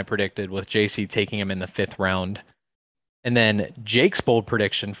later than I predicted, with JC taking him in the 5th round. And then Jake's bold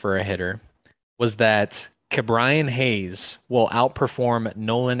prediction for a hitter was that Ke'Bryan Hayes will outperform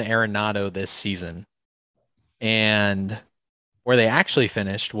Nolan Arenado this season. And where they actually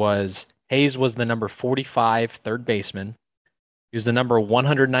finished was, Hayes was the number 45 third baseman. He was the number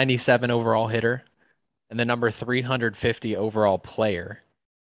 197 overall hitter and the number 350 overall player.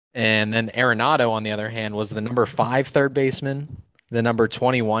 And then Arenado, on the other hand, was the number 5 third baseman, the number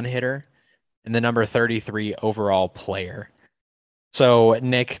 21 hitter, and the number 33 overall player. So,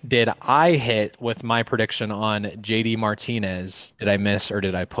 Nick, did I hit with my prediction on JD Martinez? Did I miss or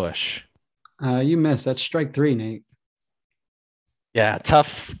did I push? You missed. That's strike 3, Nate. Yeah,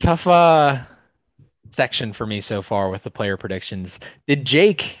 tough section for me so far with the player predictions. Did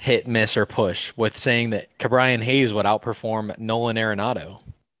Jake hit, miss, or push with saying that Ke'Bryan Hayes would outperform Nolan Arenado?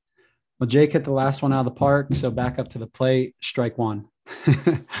 Well, Jake hit the last one out of the park, so back up to the plate, strike 1.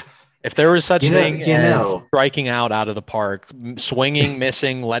 If there was such thing as striking out of the park, swinging,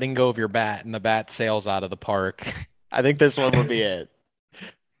 missing, letting go of your bat, and the bat sails out of the park, I think this one would be it.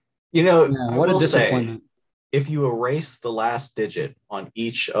 What a disappointment. If you erase the last digit on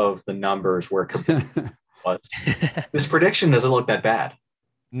each of the numbers where was, this prediction doesn't look that bad.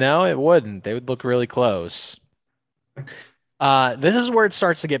 No, it wouldn't. They would look really close. This is where it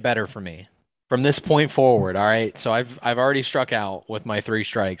starts to get better for me from this point forward. All right. So I've already struck out with my 3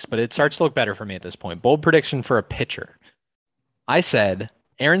 strikes, but it starts to look better for me at this point. Bold prediction for a pitcher. I said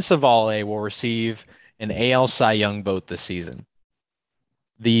Aaron Savale will receive an AL Cy Young vote this season.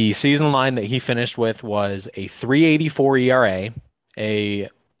 The season line that he finished with was a 3.84 ERA, a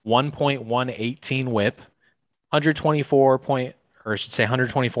 1.118 WHIP, 124 point, or I should say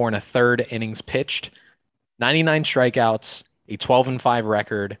 124 and a third innings pitched, 99 strikeouts, a 12-5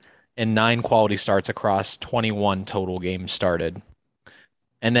 record, and 9 quality starts across 21 total games started.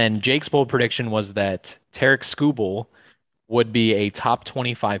 And then Jake's bold prediction was that Tarek Skubal would be a top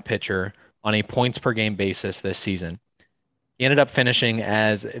 25 pitcher on a points per game basis this season. He ended up finishing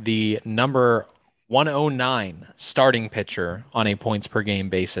as the number 109 starting pitcher on a points per game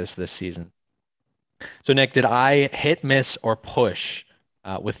basis this season. So, Nick, did I hit, miss, or push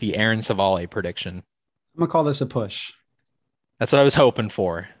with the Aaron Savale prediction? I'm gonna call this a push. That's what I was hoping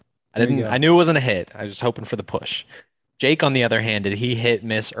for. There you go. I knew it wasn't a hit. I was just hoping for the push. Jake, on the other hand, did he hit,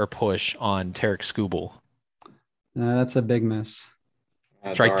 miss, or push on Tarek Skubal? That's a big miss.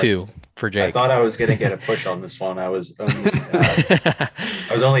 Strike 2 for Jake. I thought I was going to get a push on this one. I was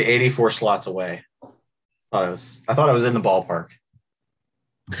only 84 slots away. I thought I was in the ballpark.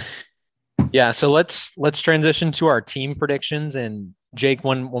 Yeah, so let's transition to our team predictions. And Jake,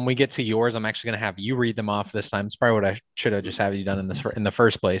 when we get to yours, I'm actually going to have you read them off this time. It's probably what I should have just had you done in the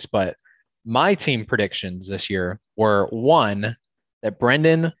first place. But my team predictions this year were, 1, that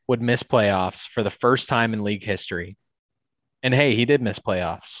Brendan would miss playoffs for the first time in league history. And hey, he did miss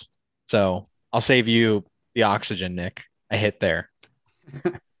playoffs. So I'll save you the oxygen, Nick. I hit there.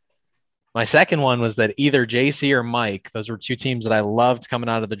 My second one was that either JC or Mike, those were 2 teams that I loved coming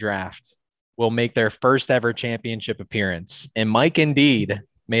out of the draft, will make their first ever championship appearance. And Mike indeed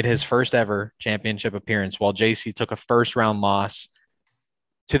made his first ever championship appearance, while JC took a first round loss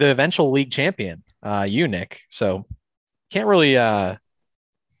to the eventual league champion, you, Nick. So can't really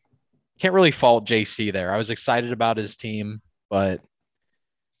fault JC there. I was excited about his team, but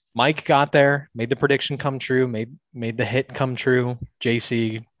Mike got there, made the prediction come true, made the hit come true.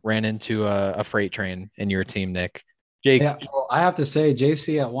 JC ran into a freight train in your team, Nick. Jake. Yeah, well, I have to say,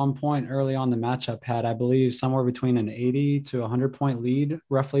 JC at one point early on the matchup had, I believe, somewhere between an 80 to 100 point lead,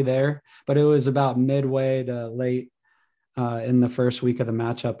 roughly there. But it was about midway to late in the first week of the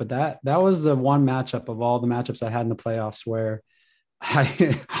matchup. But that was the one matchup of all the matchups I had in the playoffs where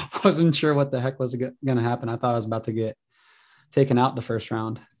I wasn't sure what the heck was going to happen. I thought I was about to get taken out the first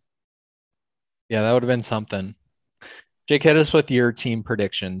round. Yeah, that would have been something. Jake, hit us with your team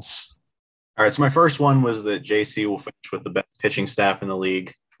predictions. All right, so my first one was that JC will finish with the best pitching staff in the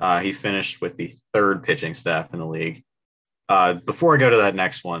league. He finished with the 3rd pitching staff in the league. Before I go to that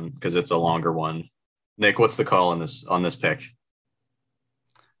next one, because it's a longer one, Nick, what's the call on this pick?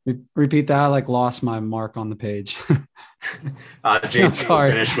 Repeat that. I lost my mark on the page.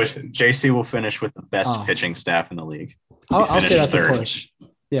 JC will finish with the best pitching staff in the league. I'll say that's 3rd. A push.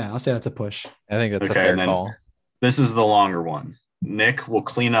 Yeah, I'll say that's a push. I think that's a fair call. This is the longer one. Nick will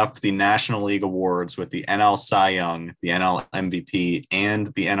clean up the National League awards with the NL Cy Young, the NL MVP, and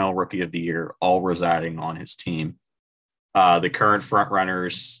the NL Rookie of the Year, all residing on his team. The current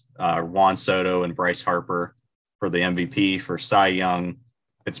frontrunners, Juan Soto and Bryce Harper, for the MVP. For Cy Young,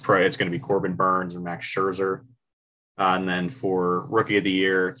 it's going to be Corbin Burns or Max Scherzer. And then for Rookie of the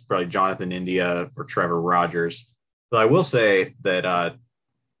Year, it's probably Jonathan India or Trevor Rogers. But I will say that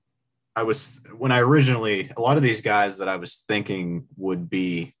a lot of these guys that I was thinking would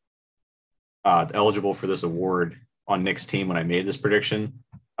be eligible for this award on Nick's team when I made this prediction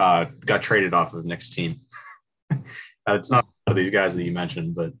got traded off of Nick's team. It's not one of these guys that you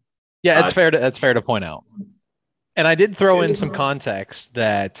mentioned, but yeah, that's fair to point out. And I did throw in some context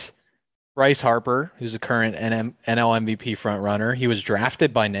that Bryce Harper, who's a current NL MVP front runner, he was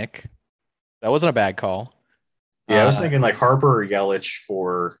drafted by Nick. That wasn't a bad call. Yeah, I was thinking Harper or Yelich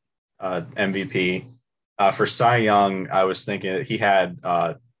for MVP. For Cy Young, I was thinking he had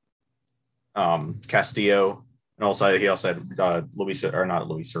Castillo, and he also had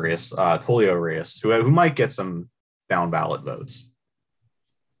Julio Reyes, who might get some down ballot votes.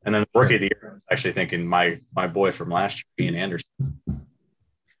 And then the Rookie of the Year, I was actually thinking my boy from last year, Ian Anderson.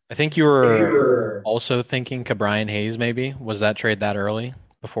 I think you were also thinking Ke'Bryan Hayes. Maybe was that trade that early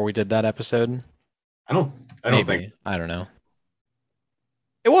before we did that episode? I don't think. I don't know.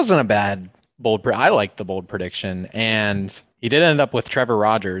 It wasn't a bad bold. I liked the bold prediction, and he did end up with Trevor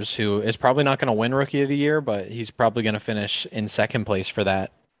Rogers, who is probably not going to win Rookie of the Year, but he's probably going to finish in 2nd place for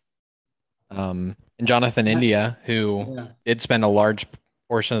that. And Jonathan India, who did spend a large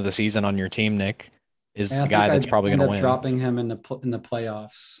portion of the season on your team, Nick, is And the I guy think that's I probably going ended to up win. dropping him in the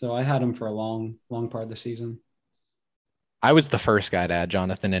playoffs. So I had him for a long part of the season. I was the first guy to add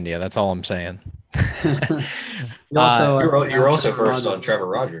Jonathan India. That's all I'm saying. You also You were also Trevor first Rogers. on Trevor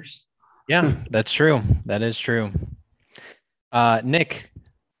Rogers. Yeah, that's true. That is true. Nick,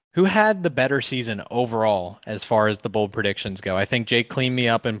 who had the better season overall as far as the bold predictions go? I think Jake cleaned me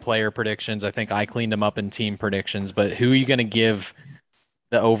up in player predictions. I think I cleaned him up in team predictions. But who are you going to give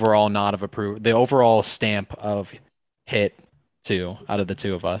the overall nod of approval, the overall stamp of hit to out of the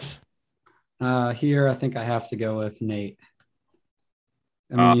two of us? Here, I think I have to go with Nate.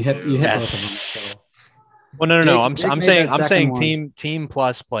 I mean, you hit both of them. Yes. So. Well, no. Jake I'm made saying that second one. team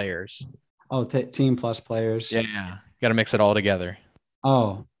plus players. Oh, team plus players. Yeah. Got to mix it all together.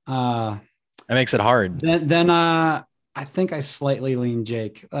 Oh, That makes it hard. then I think I slightly lean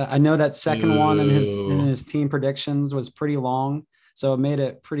Jake. I know that second one in his team predictions was pretty long, so it made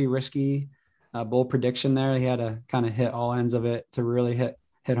it pretty risky. Bold prediction there. He had to kind of hit all ends of it to really hit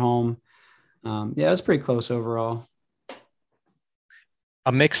home. Yeah, it was pretty close overall.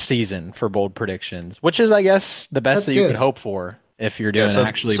 A mixed season for bold predictions, which is, I guess, the best that you could hope for if you're doing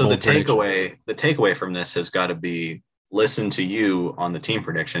actually bold predictions. The takeaway from this has got to be listen to you on the team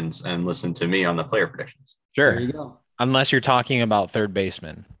predictions and listen to me on the player predictions. Sure. There you go. Unless you're talking about third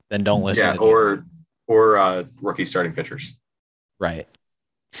baseman, then don't listen. Yeah, or rookie starting pitchers. Right.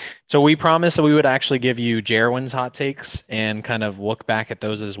 So we promised that we would actually give you Jarwin's hot takes and kind of look back at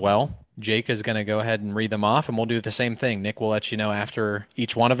those as well. Jake is going to go ahead and read them off, and we'll do the same thing. Nick will let you know after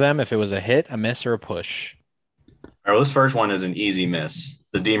each one of them if it was a hit, a miss, or a push. All right, well, this first one is an easy miss.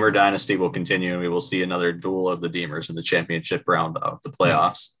 The Deemer dynasty will continue, and we will see another duel of the Deemers in the championship round of the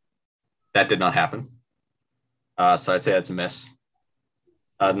playoffs. That did not happen. So I'd say that's a miss.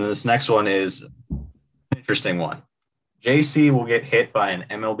 Then this next one is an interesting one. JC will get hit by an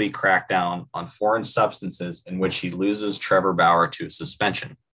MLB crackdown on foreign substances in which he loses Trevor Bauer to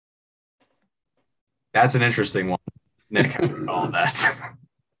suspension. That's an interesting one. Nick, how do you call that?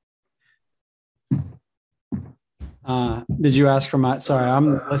 Did you ask for my? Sorry,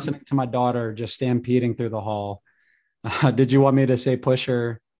 I'm listening to my daughter just stampeding through the hall. Did you want me to say push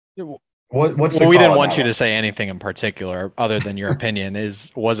or? What's we didn't want you to say anything in particular other than your opinion.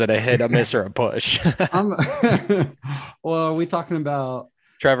 Was it a hit, a miss, or a push? Well, are we talking about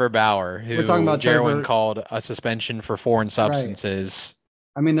Trevor Bauer, who we're talking about Jarwin called a suspension for foreign substances. Right.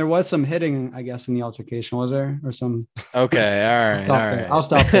 I mean, there was some hitting, I guess, in the altercation, was there? Or some? Okay, all right. I'll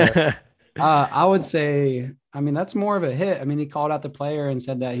stop there. I would say, I mean, that's more of a hit. I mean, he called out the player and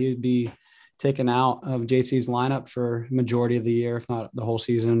said that he would be taken out of JC's lineup for majority of the year, if not the whole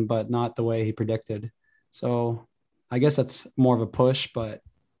season, but not the way he predicted. So I guess that's more of a push, but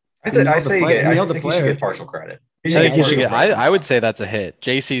I think he should get partial credit. I would say that's a hit.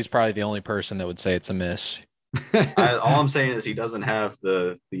 JC's probably the only person that would say it's a miss. All I'm saying is he doesn't have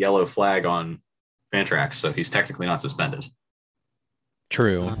the yellow flag on Fantrax, so he's technically not suspended.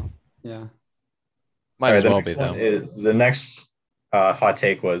 True. Yeah. Might as well be, though. The next hot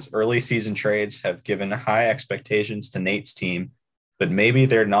take was early season trades have given high expectations to Nate's team, but maybe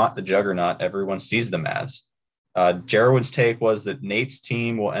they're not the juggernaut everyone sees them as. Jarwood's take was that Nate's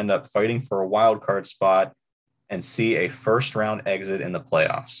team will end up fighting for a wild card spot and see a first round exit in the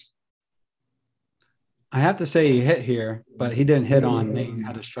playoffs. I have to say he hit here, but he didn't hit on Nate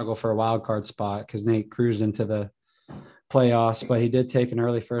had to struggle for a wild card spot because Nate cruised into the playoffs, but he did take an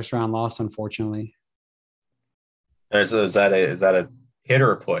early first round loss, unfortunately. Is that a hit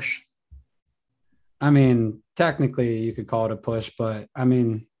or a push? I mean, technically you could call it a push, but I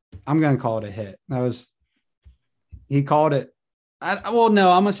mean, I'm going to call it a hit. He called it. No, I'm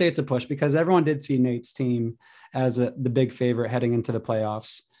going to say it's a push because everyone did see Nate's team as the big favorite heading into the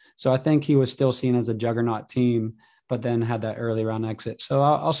playoffs. So I think he was still seen as a juggernaut team, but then had that early round exit. So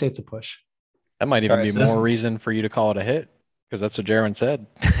I'll say it's a push. That might even be more reason for you to call it a hit because that's what Jarwin said,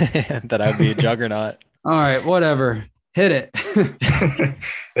 that I'd be a juggernaut. All right, whatever. Hit it.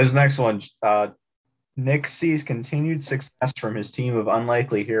 This next one, Nick sees continued success from his team of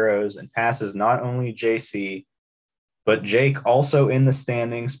unlikely heroes and passes not only JC, but Jake also in the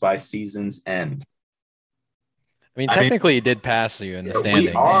standings by season's end. I mean, technically, he did pass you in the standings.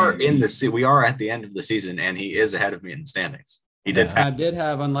 We are at the end of the season, and he is ahead of me in the standings. He did. I did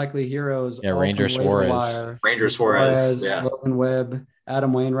have unlikely heroes. Yeah, Ranger Suarez. Yeah. Logan Webb,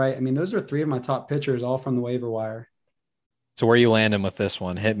 Adam Wainwright. I mean, those are three of my top pitchers, all from the waiver wire. So where are you landing with this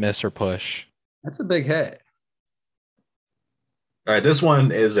one? Hit, miss, or push? That's a big hit. All right, this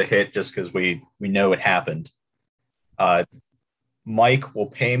one is a hit just because we know it happened. Mike will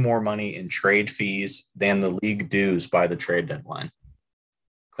pay more money in trade fees than the league dues by the trade deadline.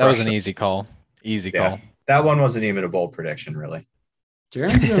 That was an crushed easy call. Easy Yeah. call. That one wasn't even a bold prediction, really.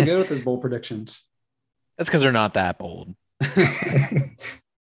 Jeremy's doing good with his bold predictions. That's because they're not that bold.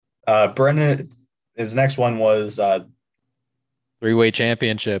 Brendan, his next one was Three-way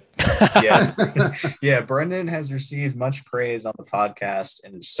championship. yeah. Brendan has received much praise on the podcast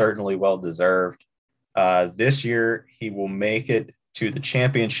and is certainly well deserved. This year, he will make it to the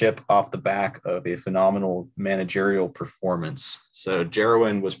championship off the back of a phenomenal managerial performance. So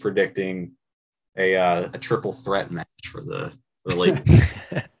Jerwin was predicting a triple threat match for the league.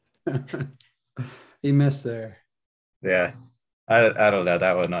 He missed there. Yeah, I don't know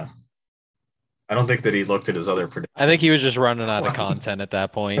that one. I don't think that he looked at his other predictions. I think he was just running out of content at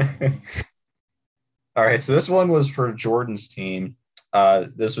that point. All right, so this one was for Jordan's team.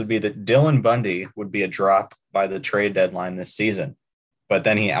 This would be that Dylan Bundy would be a drop by the trade deadline this season. But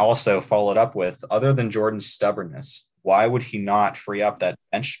then he also followed up with, other than Jordan's stubbornness, why would he not free up that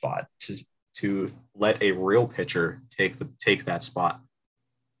bench spot to let a real pitcher take that spot?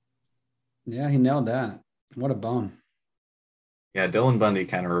 Yeah, he nailed that. What a bum. Yeah, Dylan Bundy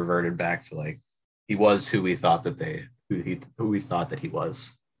kind of reverted back to like he was who we thought that he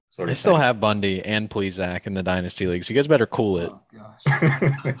was. Sort of I still have Bundy and Plesac in the Dynasty League, so you guys better cool it. Oh,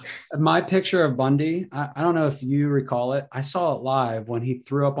 gosh. My picture of Bundy, I don't know if you recall it. I saw it live when he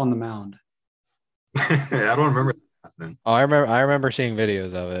threw up on the mound. I don't remember that happening. Oh, I remember seeing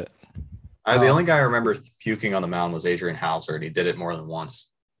videos of it. The only guy I remember puking on the mound was Adrian Hauser, and he did it more than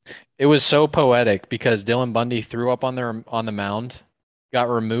once. It was so poetic because Dylan Bundy threw up on the mound, got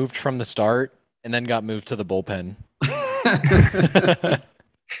removed from the start, and then got moved to the bullpen.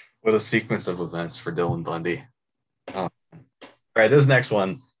 What a sequence of events for Dylan Bundy. Oh. All right, this next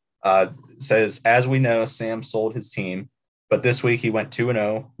one says, as we know, Sam sold his team, but this week he went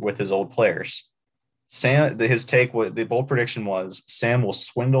 2-0 with his old players. The bold prediction was Sam will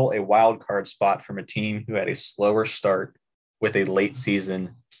swindle a wild card spot from a team who had a slower start with a late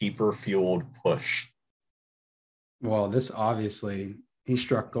season keeper fueled push. Well, this obviously, he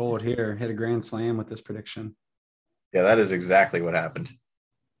struck gold here, hit a grand slam with this prediction. Yeah, that is exactly what happened.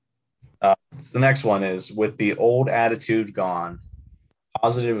 The next one is, with the old attitude gone,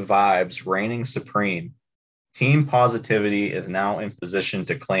 positive vibes reigning supreme, team positivity is now in position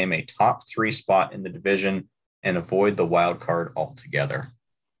to claim a top 3 spot in the division and avoid the wild card altogether.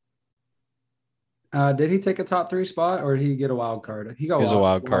 Did he take a top 3 spot or did he get a wild card? He was a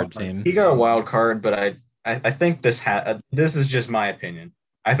wild card team. He got a wild card, but I think this is just my opinion.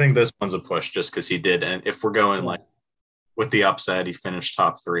 I think this one's a push just because he did. And if we're going like with the upset, he finished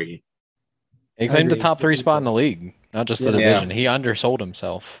top 3. He claimed a top 3 spot in the league, not just the division. He undersold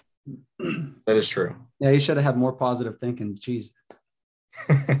himself. That is true. Yeah, he should have had more positive thinking. Jeez.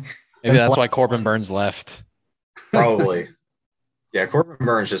 Maybe that's why Corbin Burns left. Probably. Yeah, Corbin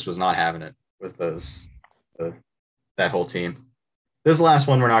Burns just was not having it with that whole team. This last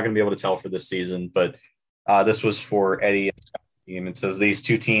one we're not going to be able to tell for this season, but this was for Eddie and Scott's team. It says these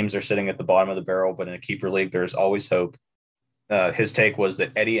 2 teams are sitting at the bottom of the barrel, but in a keeper league, there's always hope. His take was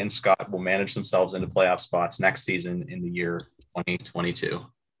that Eddie and Scott will manage themselves into playoff spots next season in the year 2022.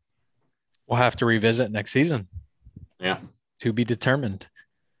 We'll have to revisit next season. Yeah. To be determined.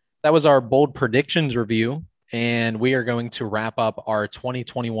 That was our bold predictions review, and we are going to wrap up our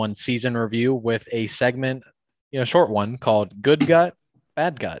 2021 season review with a segment, short one called Good Gut,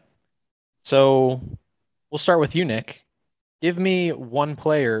 Bad Gut. So we'll start with you, Nick. Give me one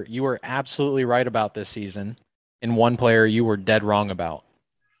player you were absolutely right about this season and one player you were dead wrong about.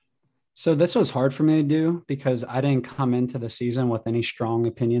 So this was hard for me to do because I didn't come into the season with any strong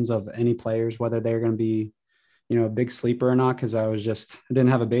opinions of any players, whether they're going to be, a big sleeper or not, because I didn't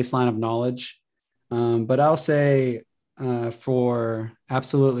have a baseline of knowledge. But I'll say for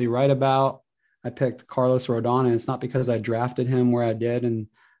absolutely right about, I picked Carlos Rodon, and it's not because I drafted him where I did and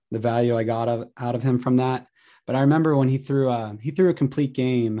the value I got out of him from that. But I remember when he threw a complete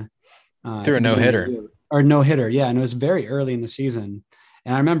game. Threw a no-hitter. Or no-hitter, yeah. And it was very early in the season.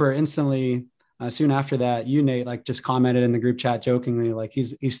 And I remember instantly, soon after that, you, Nate, just commented in the group chat jokingly,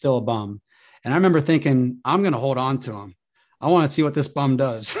 he's still a bum. And I remember thinking, I'm going to hold on to him. I want to see what this bum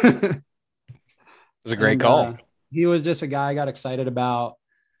does. It was a great call. He was just a guy I got excited about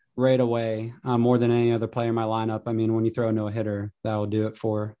right away, more than any other player in my lineup. I mean, when you throw a no-hitter, that will do it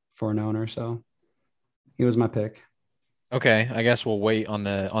for an owner. So he was my pick. Okay, I guess we'll wait on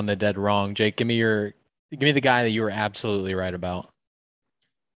the dead wrong. Jake, give me the guy that you were absolutely right about.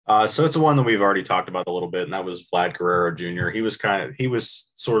 So it's the one that we've already talked about a little bit, and that was Vlad Guerrero Jr. He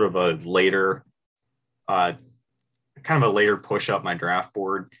was sort of a later, kind of a later push up my draft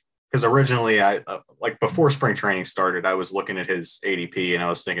board. because originally I like before spring training started, I was looking at his ADP and I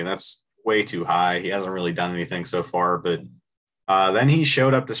was thinking that's way too high. He hasn't really done anything so far, but then he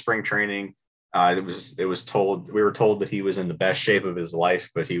showed up to spring training. It was told we were told that he was in the best shape of his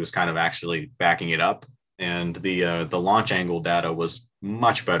life, but he was kind of actually backing it up. And the launch angle data was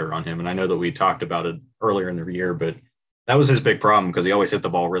much better on him. And I know that we talked about it earlier in the year, but that was his big problem because he always hit the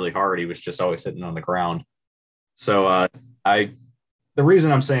ball really hard. He was just always hitting on the ground. So I the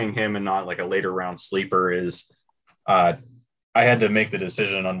reason I'm saying him and not like a later round sleeper is I had to make the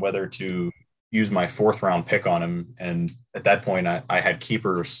decision on whether to use my fourth round pick on him. And at that point, I had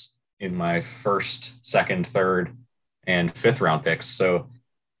keepers in my first, second, third, and fifth round picks. So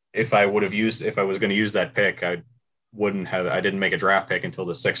if I was going to use that pick, I didn't make a draft pick until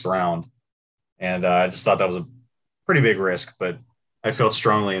the sixth round. And I just thought that was a pretty big risk, but I felt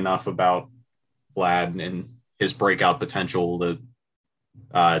strongly enough about Vlad and his breakout potential that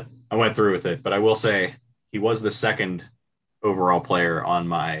I went through with it. But I will say he was the second overall player on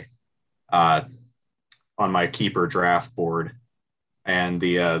my keeper draft board. And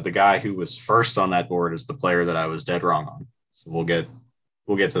the guy who was first on that board is the player that I was dead wrong on. So we'll get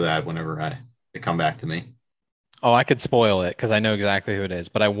to that whenever they come back to me. Oh, I could spoil it because I know exactly who it is,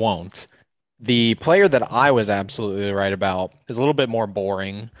 but I won't. The player that I was absolutely right about is a little bit more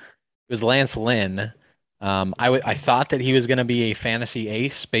boring. It was Lance Lynn. I thought that he was going to be a fantasy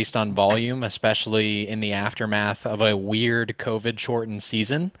ace based on volume, especially in the aftermath of a weird COVID-shortened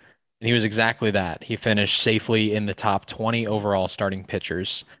season. And he was exactly that. He finished safely in the top 20 overall starting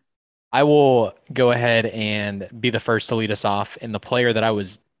pitchers. I will go ahead and be the first to lead us off. And the player that I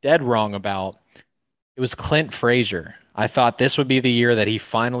was dead wrong about, it was Clint Frazier. I thought this would be the year that he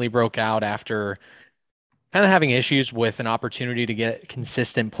finally broke out after kind of having issues with an opportunity to get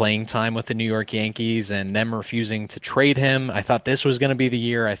consistent playing time with the New York Yankees and them refusing to trade him. I thought this was going to be the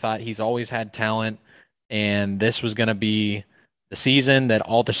year. I thought he's always had talent, and this was going to be the season that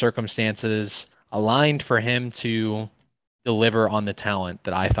all the circumstances aligned for him to deliver on the talent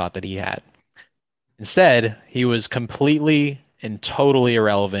that I thought that he had. Instead, he was completely and totally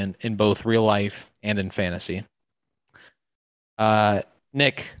irrelevant in both real life and in fantasy.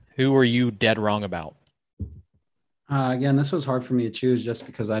 Nick, who were you dead wrong about? Again, this was hard for me to choose just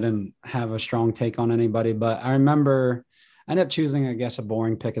because I didn't have a strong take on anybody. But I remember I ended up choosing, I guess, a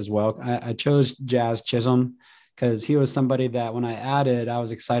boring pick as well. I chose Jazz Chisholm because he was somebody that when I added, I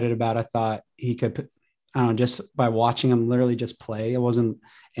was excited about. I thought he could, I don't know, just by watching him literally just play. I wasn't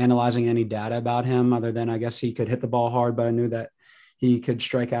analyzing any data about him other than I guess he could hit the ball hard, but I knew that he could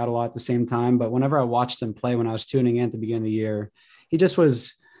strike out a lot at the same time. But whenever I watched him play when I was tuning in at the beginning of the year, he just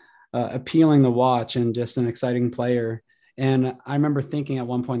was appealing to watch and just an exciting player. And I remember thinking at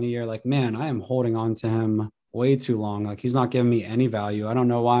one point in the year, like, man, I am holding on to him way too long. Like he's not giving me any value. I don't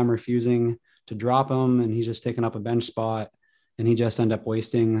know why I'm refusing to drop him. And he's just taking up a bench spot and he just ended up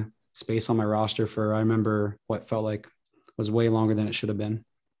wasting space on my roster for, I remember what felt like was way longer than it should have been.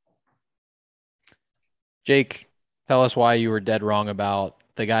 Jake, tell us why you were dead wrong about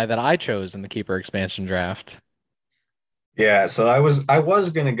the guy that I chose in the keeper expansion draft. Yeah, so I was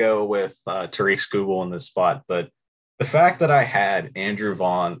gonna go with Tariq Skubal in this spot, but the fact that I had Andrew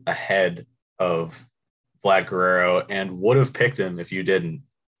Vaughn ahead of Vlad Guerrero and would have picked him if you didn't,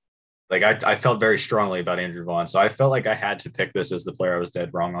 like I felt very strongly about Andrew Vaughn, so I felt like I had to pick this as the player I was dead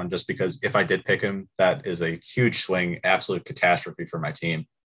wrong on, just because if I did pick him, that is a huge swing, absolute catastrophe for my team.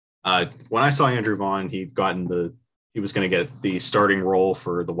 When I saw Andrew Vaughn, he was going to get the starting role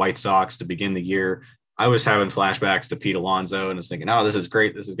for the White Sox to begin the year. I was having flashbacks to Pete Alonso and was thinking, oh, this is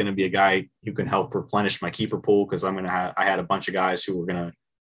great. This is going to be a guy who can help replenish my keeper pool because I had a bunch of guys who were going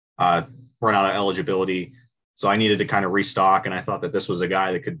to run out of eligibility. So I needed to kind of restock. And I thought that this was a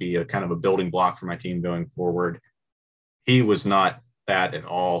guy that could be a kind of a building block for my team going forward. He was not that at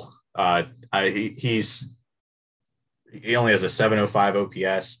all. He only has a 705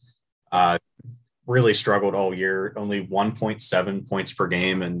 OPS. Really struggled all year, only 1.7 points per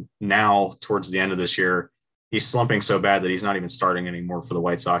game. And now towards the end of this year, he's slumping so bad that he's not even starting anymore for the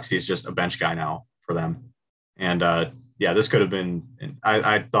White Sox. He's just a bench guy now for them. And this could have been,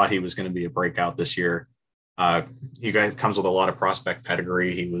 I thought he was going to be a breakout this year. He comes with a lot of prospect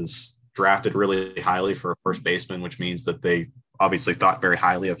pedigree. He was drafted really highly for a first baseman, which means that they obviously thought very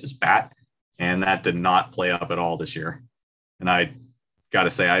highly of his bat. And that did not play up at all this year. And I got to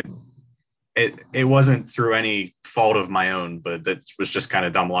say, it wasn't through any fault of my own, but that was just kind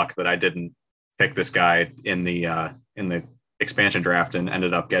of dumb luck that I didn't pick this guy in the expansion draft and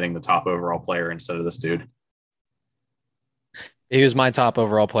ended up getting the top overall player instead of this dude. He was my top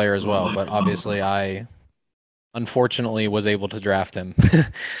overall player as well, but obviously I unfortunately was able to draft him.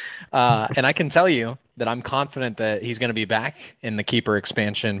 And I can tell you that I'm confident that he's going to be back in the keeper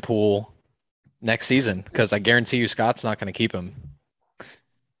expansion pool next season because I guarantee you Scott's not going to keep him.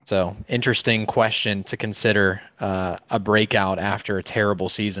 So interesting question to consider a breakout after a terrible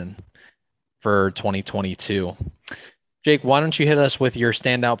season for 2022. Jake, why don't you hit us with your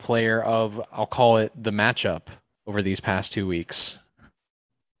standout player of, I'll call it the matchup over these past 2 weeks?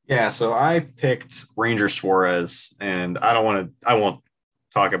 Yeah, so I picked Ranger Suarez, and I won't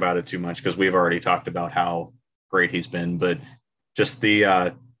talk about it too much because we've already talked about how great he's been, but just he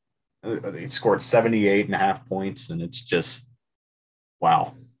scored 78 and a half points, and it's just,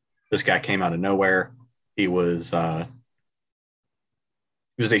 wow. This guy came out of nowhere. He was a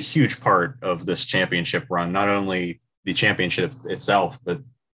huge part of this championship run, not only the championship itself, but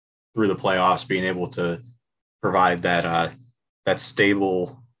through the playoffs, being able to provide that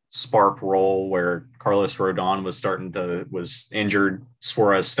stable spark role where Carlos Rodon was injured.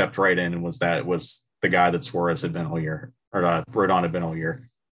 Suarez stepped right in and was the guy that Suarez had been all year, or Rodon had been all year.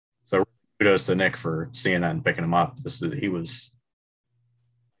 So kudos to Nick for seeing that and picking him up. He was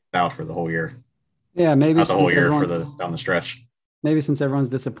out for the whole year. Yeah, maybe not the whole year for down the stretch. Maybe since everyone's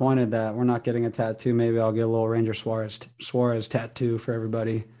disappointed that we're not getting a tattoo, maybe I'll get a little Ranger Suarez tattoo for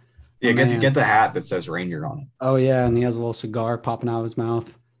everybody. Yeah, get the hat that says Ranger on it. Oh yeah, and he has a little cigar popping out of his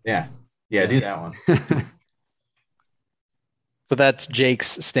mouth. Yeah, do that one. So that's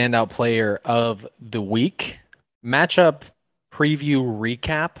Jake's standout player of the week. Matchup preview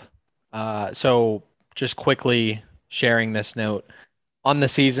recap. So just quickly sharing this note. On the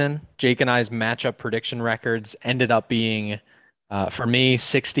season, Jake and I's matchup prediction records ended up being, for me,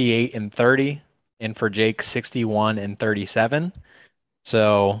 68 and 30, and for Jake, 61 and 37.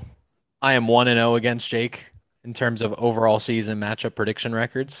 So I am 1-0 against Jake in terms of overall season matchup prediction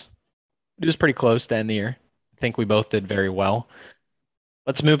records. It was pretty close to end the year. I think we both did very well.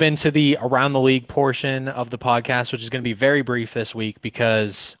 Let's move into the Around the League portion of the podcast, which is going to be very brief this week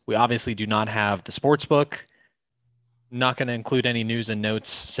because we obviously do not have the sports book. Not going to include any news and notes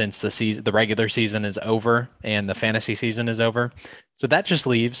since the regular season is over and the fantasy season is over. So that just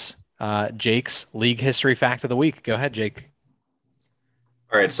leaves Jake's league history fact of the week. Go ahead, Jake.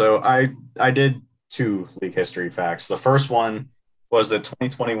 All right. So I did 2 league history facts. The first one was that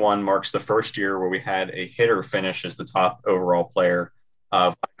 2021 marks the first year where we had a hitter finish as the top overall player.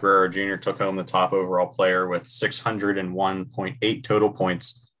 Guerrero Jr. took home the top overall player with 601.8 total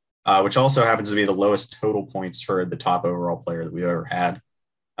points. Which also happens to be the lowest total points for the top overall player that we've ever had.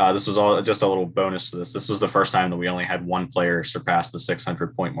 This was all just a little bonus to this. This was the first time that we only had one player surpass the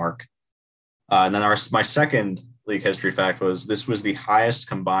 600-point mark. And then my second league history fact was this was the highest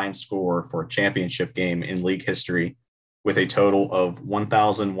combined score for a championship game in league history with a total of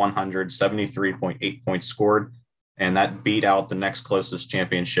 1,173.8 points scored. And that beat out the next closest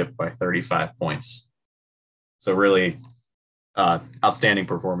championship by 35 points. So really, outstanding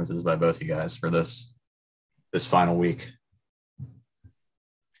performances by both you guys for this final week.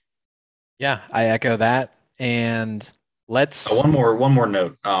 Yeah, I echo that. And let's one more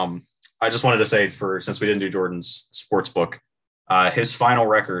note. I just wanted to say since we didn't do Jordan's sports book, his final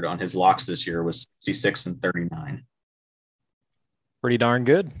record on his locks this year was 66 and 39. Pretty darn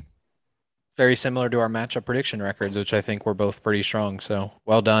good. Very similar to our matchup prediction records, which I think were both pretty strong. So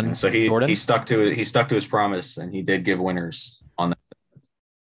well done. And so Jordan. he stuck to his promise, and he did give winners on that.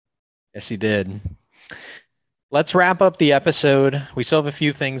 Yes, he did. Let's wrap up the episode. We still have a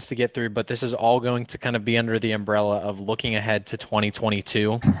few things to get through, but this is all going to kind of be under the umbrella of looking ahead to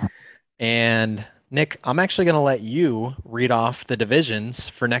 2022. And Nick, I'm actually going to let you read off the divisions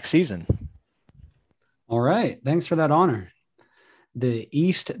for next season. All right. Thanks for that honor. The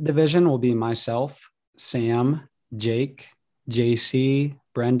East Division will be myself, Sam, Jake, JC,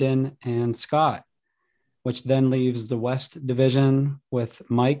 Brendan, and Scott, which then leaves the West Division with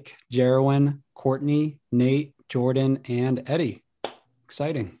Mike, Jerwin, Courtney, Nate, Jordan, and Eddie.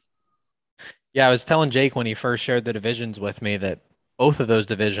 Exciting. Yeah, I was telling Jake when he first shared the divisions with me that both of those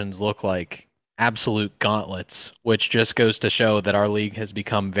divisions look like absolute gauntlets, which just goes to show that our league has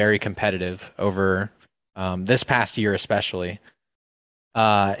become very competitive over this past year especially.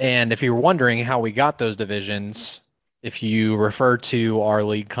 And if you're wondering how we got those divisions, if you refer to our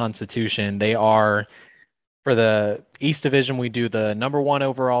league constitution, they are, for the East Division, we do the number 1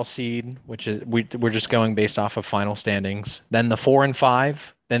 overall seed, which is we're just going based off of final standings. Then the 4 and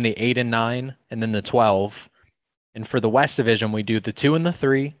 5, then the 8 and 9, and then the 12. And for the West Division, we do the 2 and the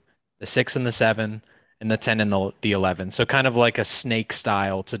 3, the 6 and the 7, and the 10 and the 11. So kind of like a snake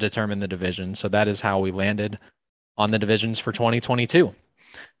style to determine the division. So that is how we landed on the divisions for 2022.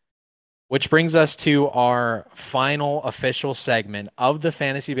 Which brings us to our final official segment of the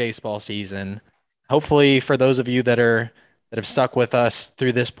fantasy baseball season. Hopefully, for those of you that have stuck with us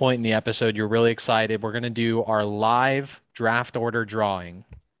through this point in the episode, you're really excited. We're going to do our live draft order drawing.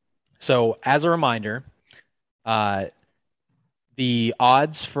 So, as a reminder, the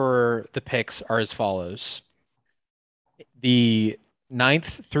odds for the picks are as follows. The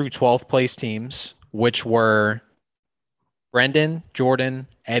 9th through 12th place teams, which were Brendan, Jordan,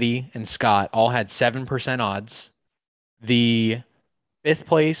 Eddie, and Scott, all had 7% odds. The 5th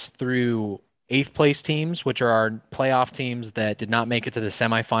place through 8th place teams, which are our playoff teams that did not make it to the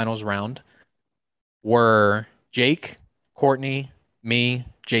semifinals round, were Jake, Courtney, me,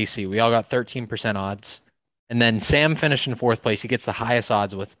 JC. We all got 13% odds. And then Sam finished in 4th place. He gets the highest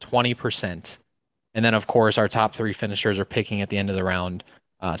odds with 20%. And then, of course, our top 3 finishers are picking at the end of the round.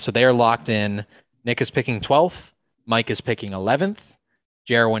 So they are locked in. Nick is picking 12th. Mike is picking 11th.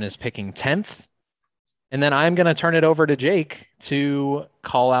 Jerwin is picking 10th. And then I'm going to turn it over to Jake to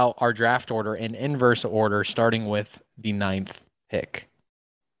call out our draft order in inverse order, starting with the 9th pick.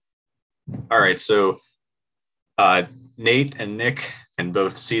 All right. So Nate and Nick can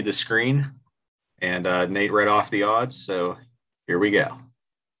both see the screen. And Nate read off the odds. So here we go.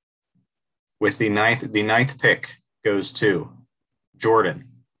 With the ninth pick goes to Jordan.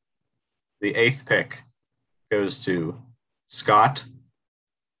 The 8th pick goes to Scott.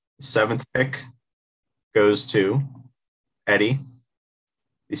 The 7th pick goes to Eddie.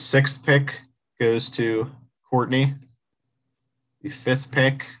 The 6th pick goes to Courtney. The 5th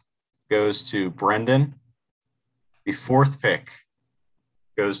pick goes to Brendan. The 4th pick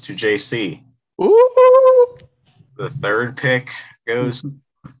goes to JC. Ooh. The 3rd pick goes to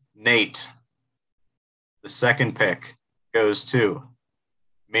Nate. The 2nd pick goes to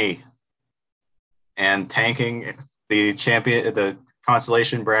me. And tanking the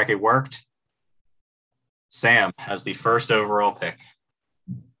consolation bracket worked. Sam has the 1st overall pick.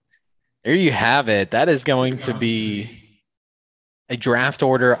 There you have it. That is going to be a draft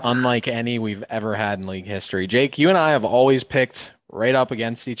order unlike any we've ever had in league history. Jake, you and I have always picked right up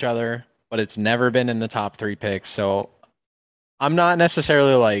against each other, but it's never been in the top 3 picks. So I'm not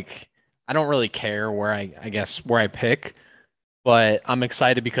necessarily I don't really care where I pick, but I'm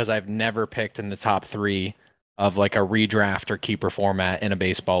excited because I've never picked in the top 3 of a redraft or keeper format in a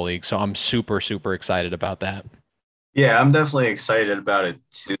baseball league. So I'm super, super excited about that. Yeah, I'm definitely excited about it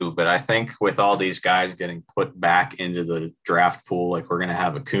too. But I think with all these guys getting put back into the draft pool, we're going to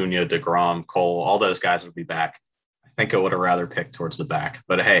have Acuna, DeGrom, Cole, all those guys will be back. I think I would have rather picked towards the back.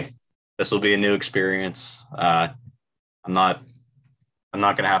 But hey, this will be a new experience. I'm not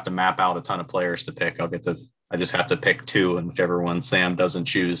going to have to map out a ton of players to pick. I just have to pick 2, and whichever one Sam doesn't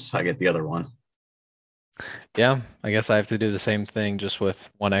choose, I get the other one. Yeah, I guess I have to do the same thing just with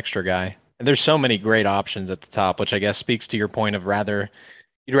one extra guy. And there's so many great options at the top, which I guess speaks to your point of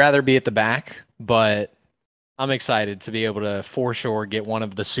you'd rather be at the back, but I'm excited to be able to for sure get one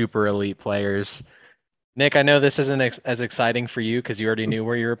of the super elite players. Nick, I know this isn't as exciting for you because you already knew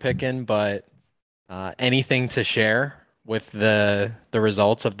where you were picking, but anything to share with the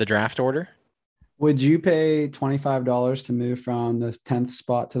results of the draft order? Would you pay $25 to move from the 10th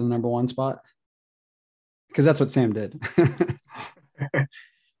spot to the number 1 spot? Because that's what Sam did.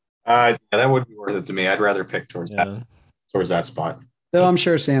 Yeah, that would be worth it to me. I'd rather pick towards that spot. Though I'm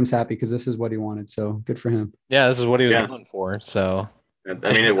sure Sam's happy because this is what he wanted. So good for him. Yeah, this is what he was going for. So I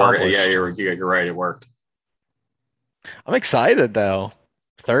mean, it worked. Yeah, you're right. It worked. I'm excited though.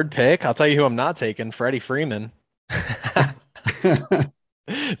 3rd pick. I'll tell you who I'm not taking. Freddie Freeman.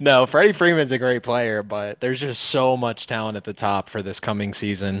 No, Freddie Freeman's a great player, but there's just so much talent at the top for this coming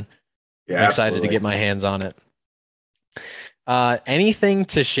season. Yeah, I'm excited to get my hands on it. Anything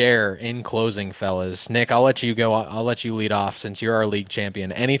to share in closing, fellas? Nick, I'll let you go. I'll let you lead off since you're our league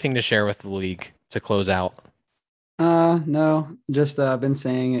champion. Anything to share with the league to close out? No, just I've been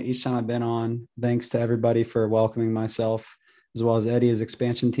saying it each time I've been on. Thanks to everybody for welcoming myself, as well as Eddie's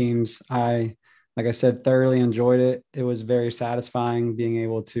expansion teams. Like I said, thoroughly enjoyed it. It was very satisfying being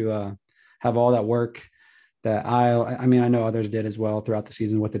able to have all that work that I mean, I know others did as well throughout the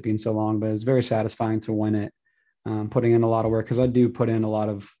season with it being so long, but it was very satisfying to win it. Putting in a lot of work because I do put in a lot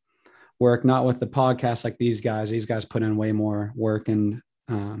of work, not with the podcast like these guys. These guys put in way more work, and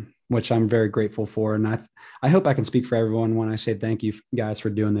which I'm very grateful for. And I hope I can speak for everyone when I say thank you guys for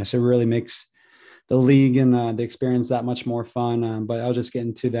doing this. It really makes the league and the experience that much more fun. But I'll just get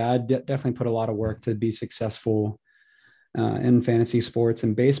into that. I definitely put a lot of work to be successful in fantasy sports,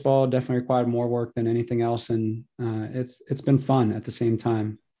 and baseball definitely required more work than anything else. And it's been fun at the same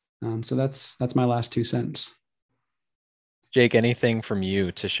time. So that's my last 2 cents. Jake, anything from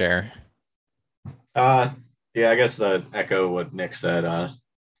you to share? Yeah, I guess echo what Nick said.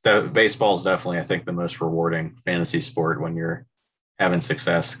 Baseball is definitely, I think, the most rewarding fantasy sport when you're having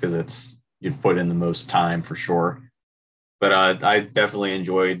success because you put in the most time for sure. But I definitely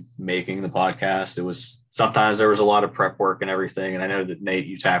enjoyed making the podcast. It was sometimes there was a lot of prep work and everything, and I know that Nate,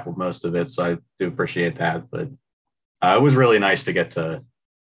 you tackled most of it, so I do appreciate that. But it was really nice to get to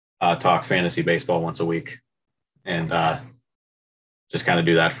talk fantasy baseball once a week and just kind of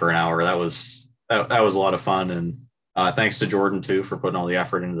do that for an hour. That was a lot of fun, and thanks to Jordan too for putting all the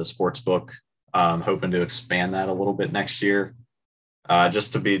effort into the sports book. Hoping to expand that a little bit next year,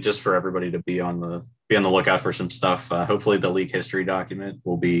 just for everybody to be on the lookout for some stuff. Hopefully, the league history document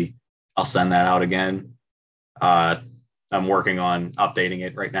will be. I'll send that out again. I'm working on updating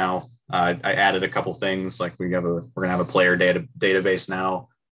it right now. I added a couple things, like we're gonna have a player database now.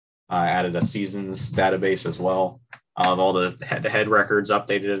 I added a seasons database as well of all the head-to-head records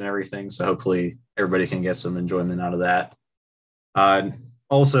updated and everything. So hopefully everybody can get some enjoyment out of that.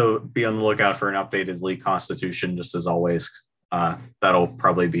 Also, be on the lookout for an updated league constitution, just as always. That'll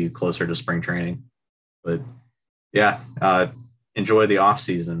probably be closer to spring training. But yeah, enjoy the off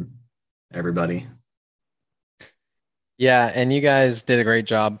season, everybody. Yeah, and you guys did a great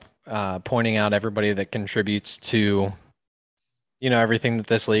job pointing out everybody that contributes to, everything that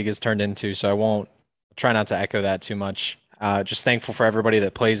this league has turned into. So I won't try not to echo that too much. Just thankful for everybody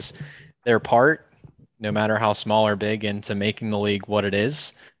that plays their part, no matter how small or big, into making the league what it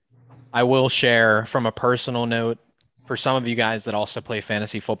is. I will share from a personal note for some of you guys that also play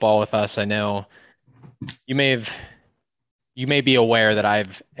fantasy football with us. I know you may be aware that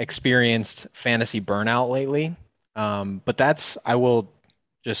I've experienced fantasy burnout lately. But I will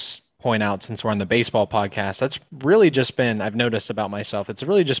just point out, since we're on the baseball podcast, that's really just been, I've noticed about myself, it's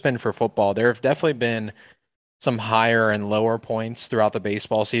really just been for football. There have definitely been some higher and lower points throughout the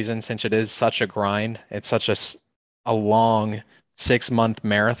baseball season since it is such a grind. It's such a long 6-month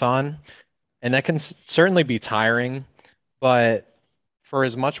marathon, and that can certainly be tiring. But for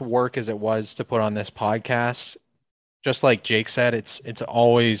as much work as it was to put on this podcast, just like Jake said, it's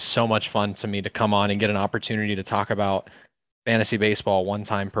always so much fun to me to come on and get an opportunity to talk about fantasy baseball one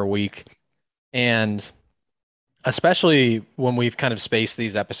time per week. And especially when we've kind of spaced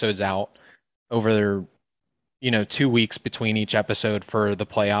these episodes out over 2 weeks between each episode for the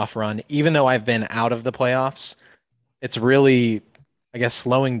playoff run. Even though I've been out of the playoffs, it's really, I guess,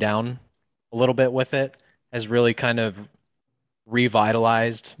 slowing down a little bit with it has really kind of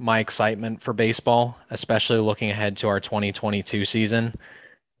revitalized my excitement for baseball, especially looking ahead to our 2022 season.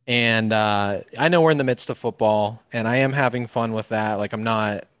 And I know we're in the midst of football, and I am having fun with that. Like, I'm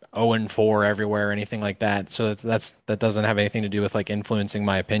not 0-4 everywhere or anything like that. So that doesn't have anything to do with like influencing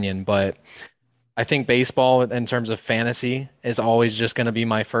my opinion. But I think baseball, in terms of fantasy, is always just going to be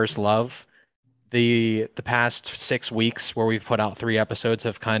my first love. The past 6 weeks where we've put out 3 episodes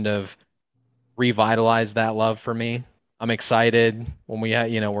have kind of revitalized that love for me. I'm excited when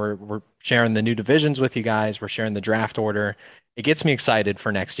we're sharing the new divisions with you guys. We're sharing the draft order. It gets me excited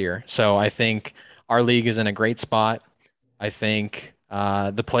for next year. So I think our league is in a great spot. I think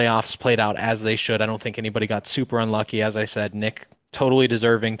the playoffs played out as they should. I don't think anybody got super unlucky. As I said, Nick totally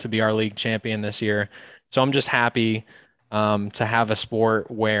deserving to be our league champion this year. So I'm just happy to have a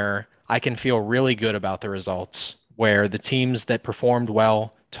sport where I can feel really good about the results, where the teams that performed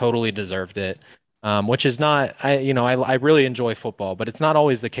well totally deserved it. Which is not, I really enjoy football, but it's not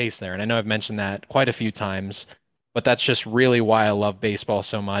always the case there. And I know I've mentioned that quite a few times, but that's just really why I love baseball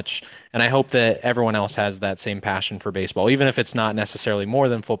so much. And I hope that everyone else has that same passion for baseball, even if it's not necessarily more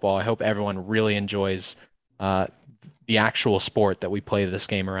than football. I hope everyone really enjoys the actual sport that we play this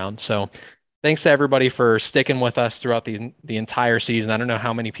game around. So thanks to everybody for sticking with us throughout the entire season. I don't know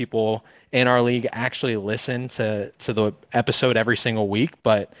how many people in our league actually listen to the episode every single week,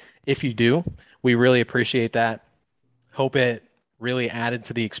 but if you do, we really appreciate that. Hope it really added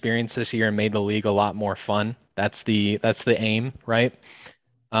to the experience this year and made the league a lot more fun. That's the aim, right?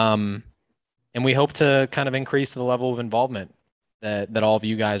 And we hope to kind of increase the level of involvement that all of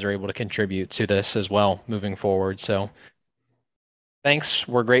you guys are able to contribute to this as well moving forward. So thanks.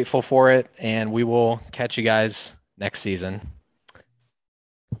 We're grateful for it, and we will catch you guys next season.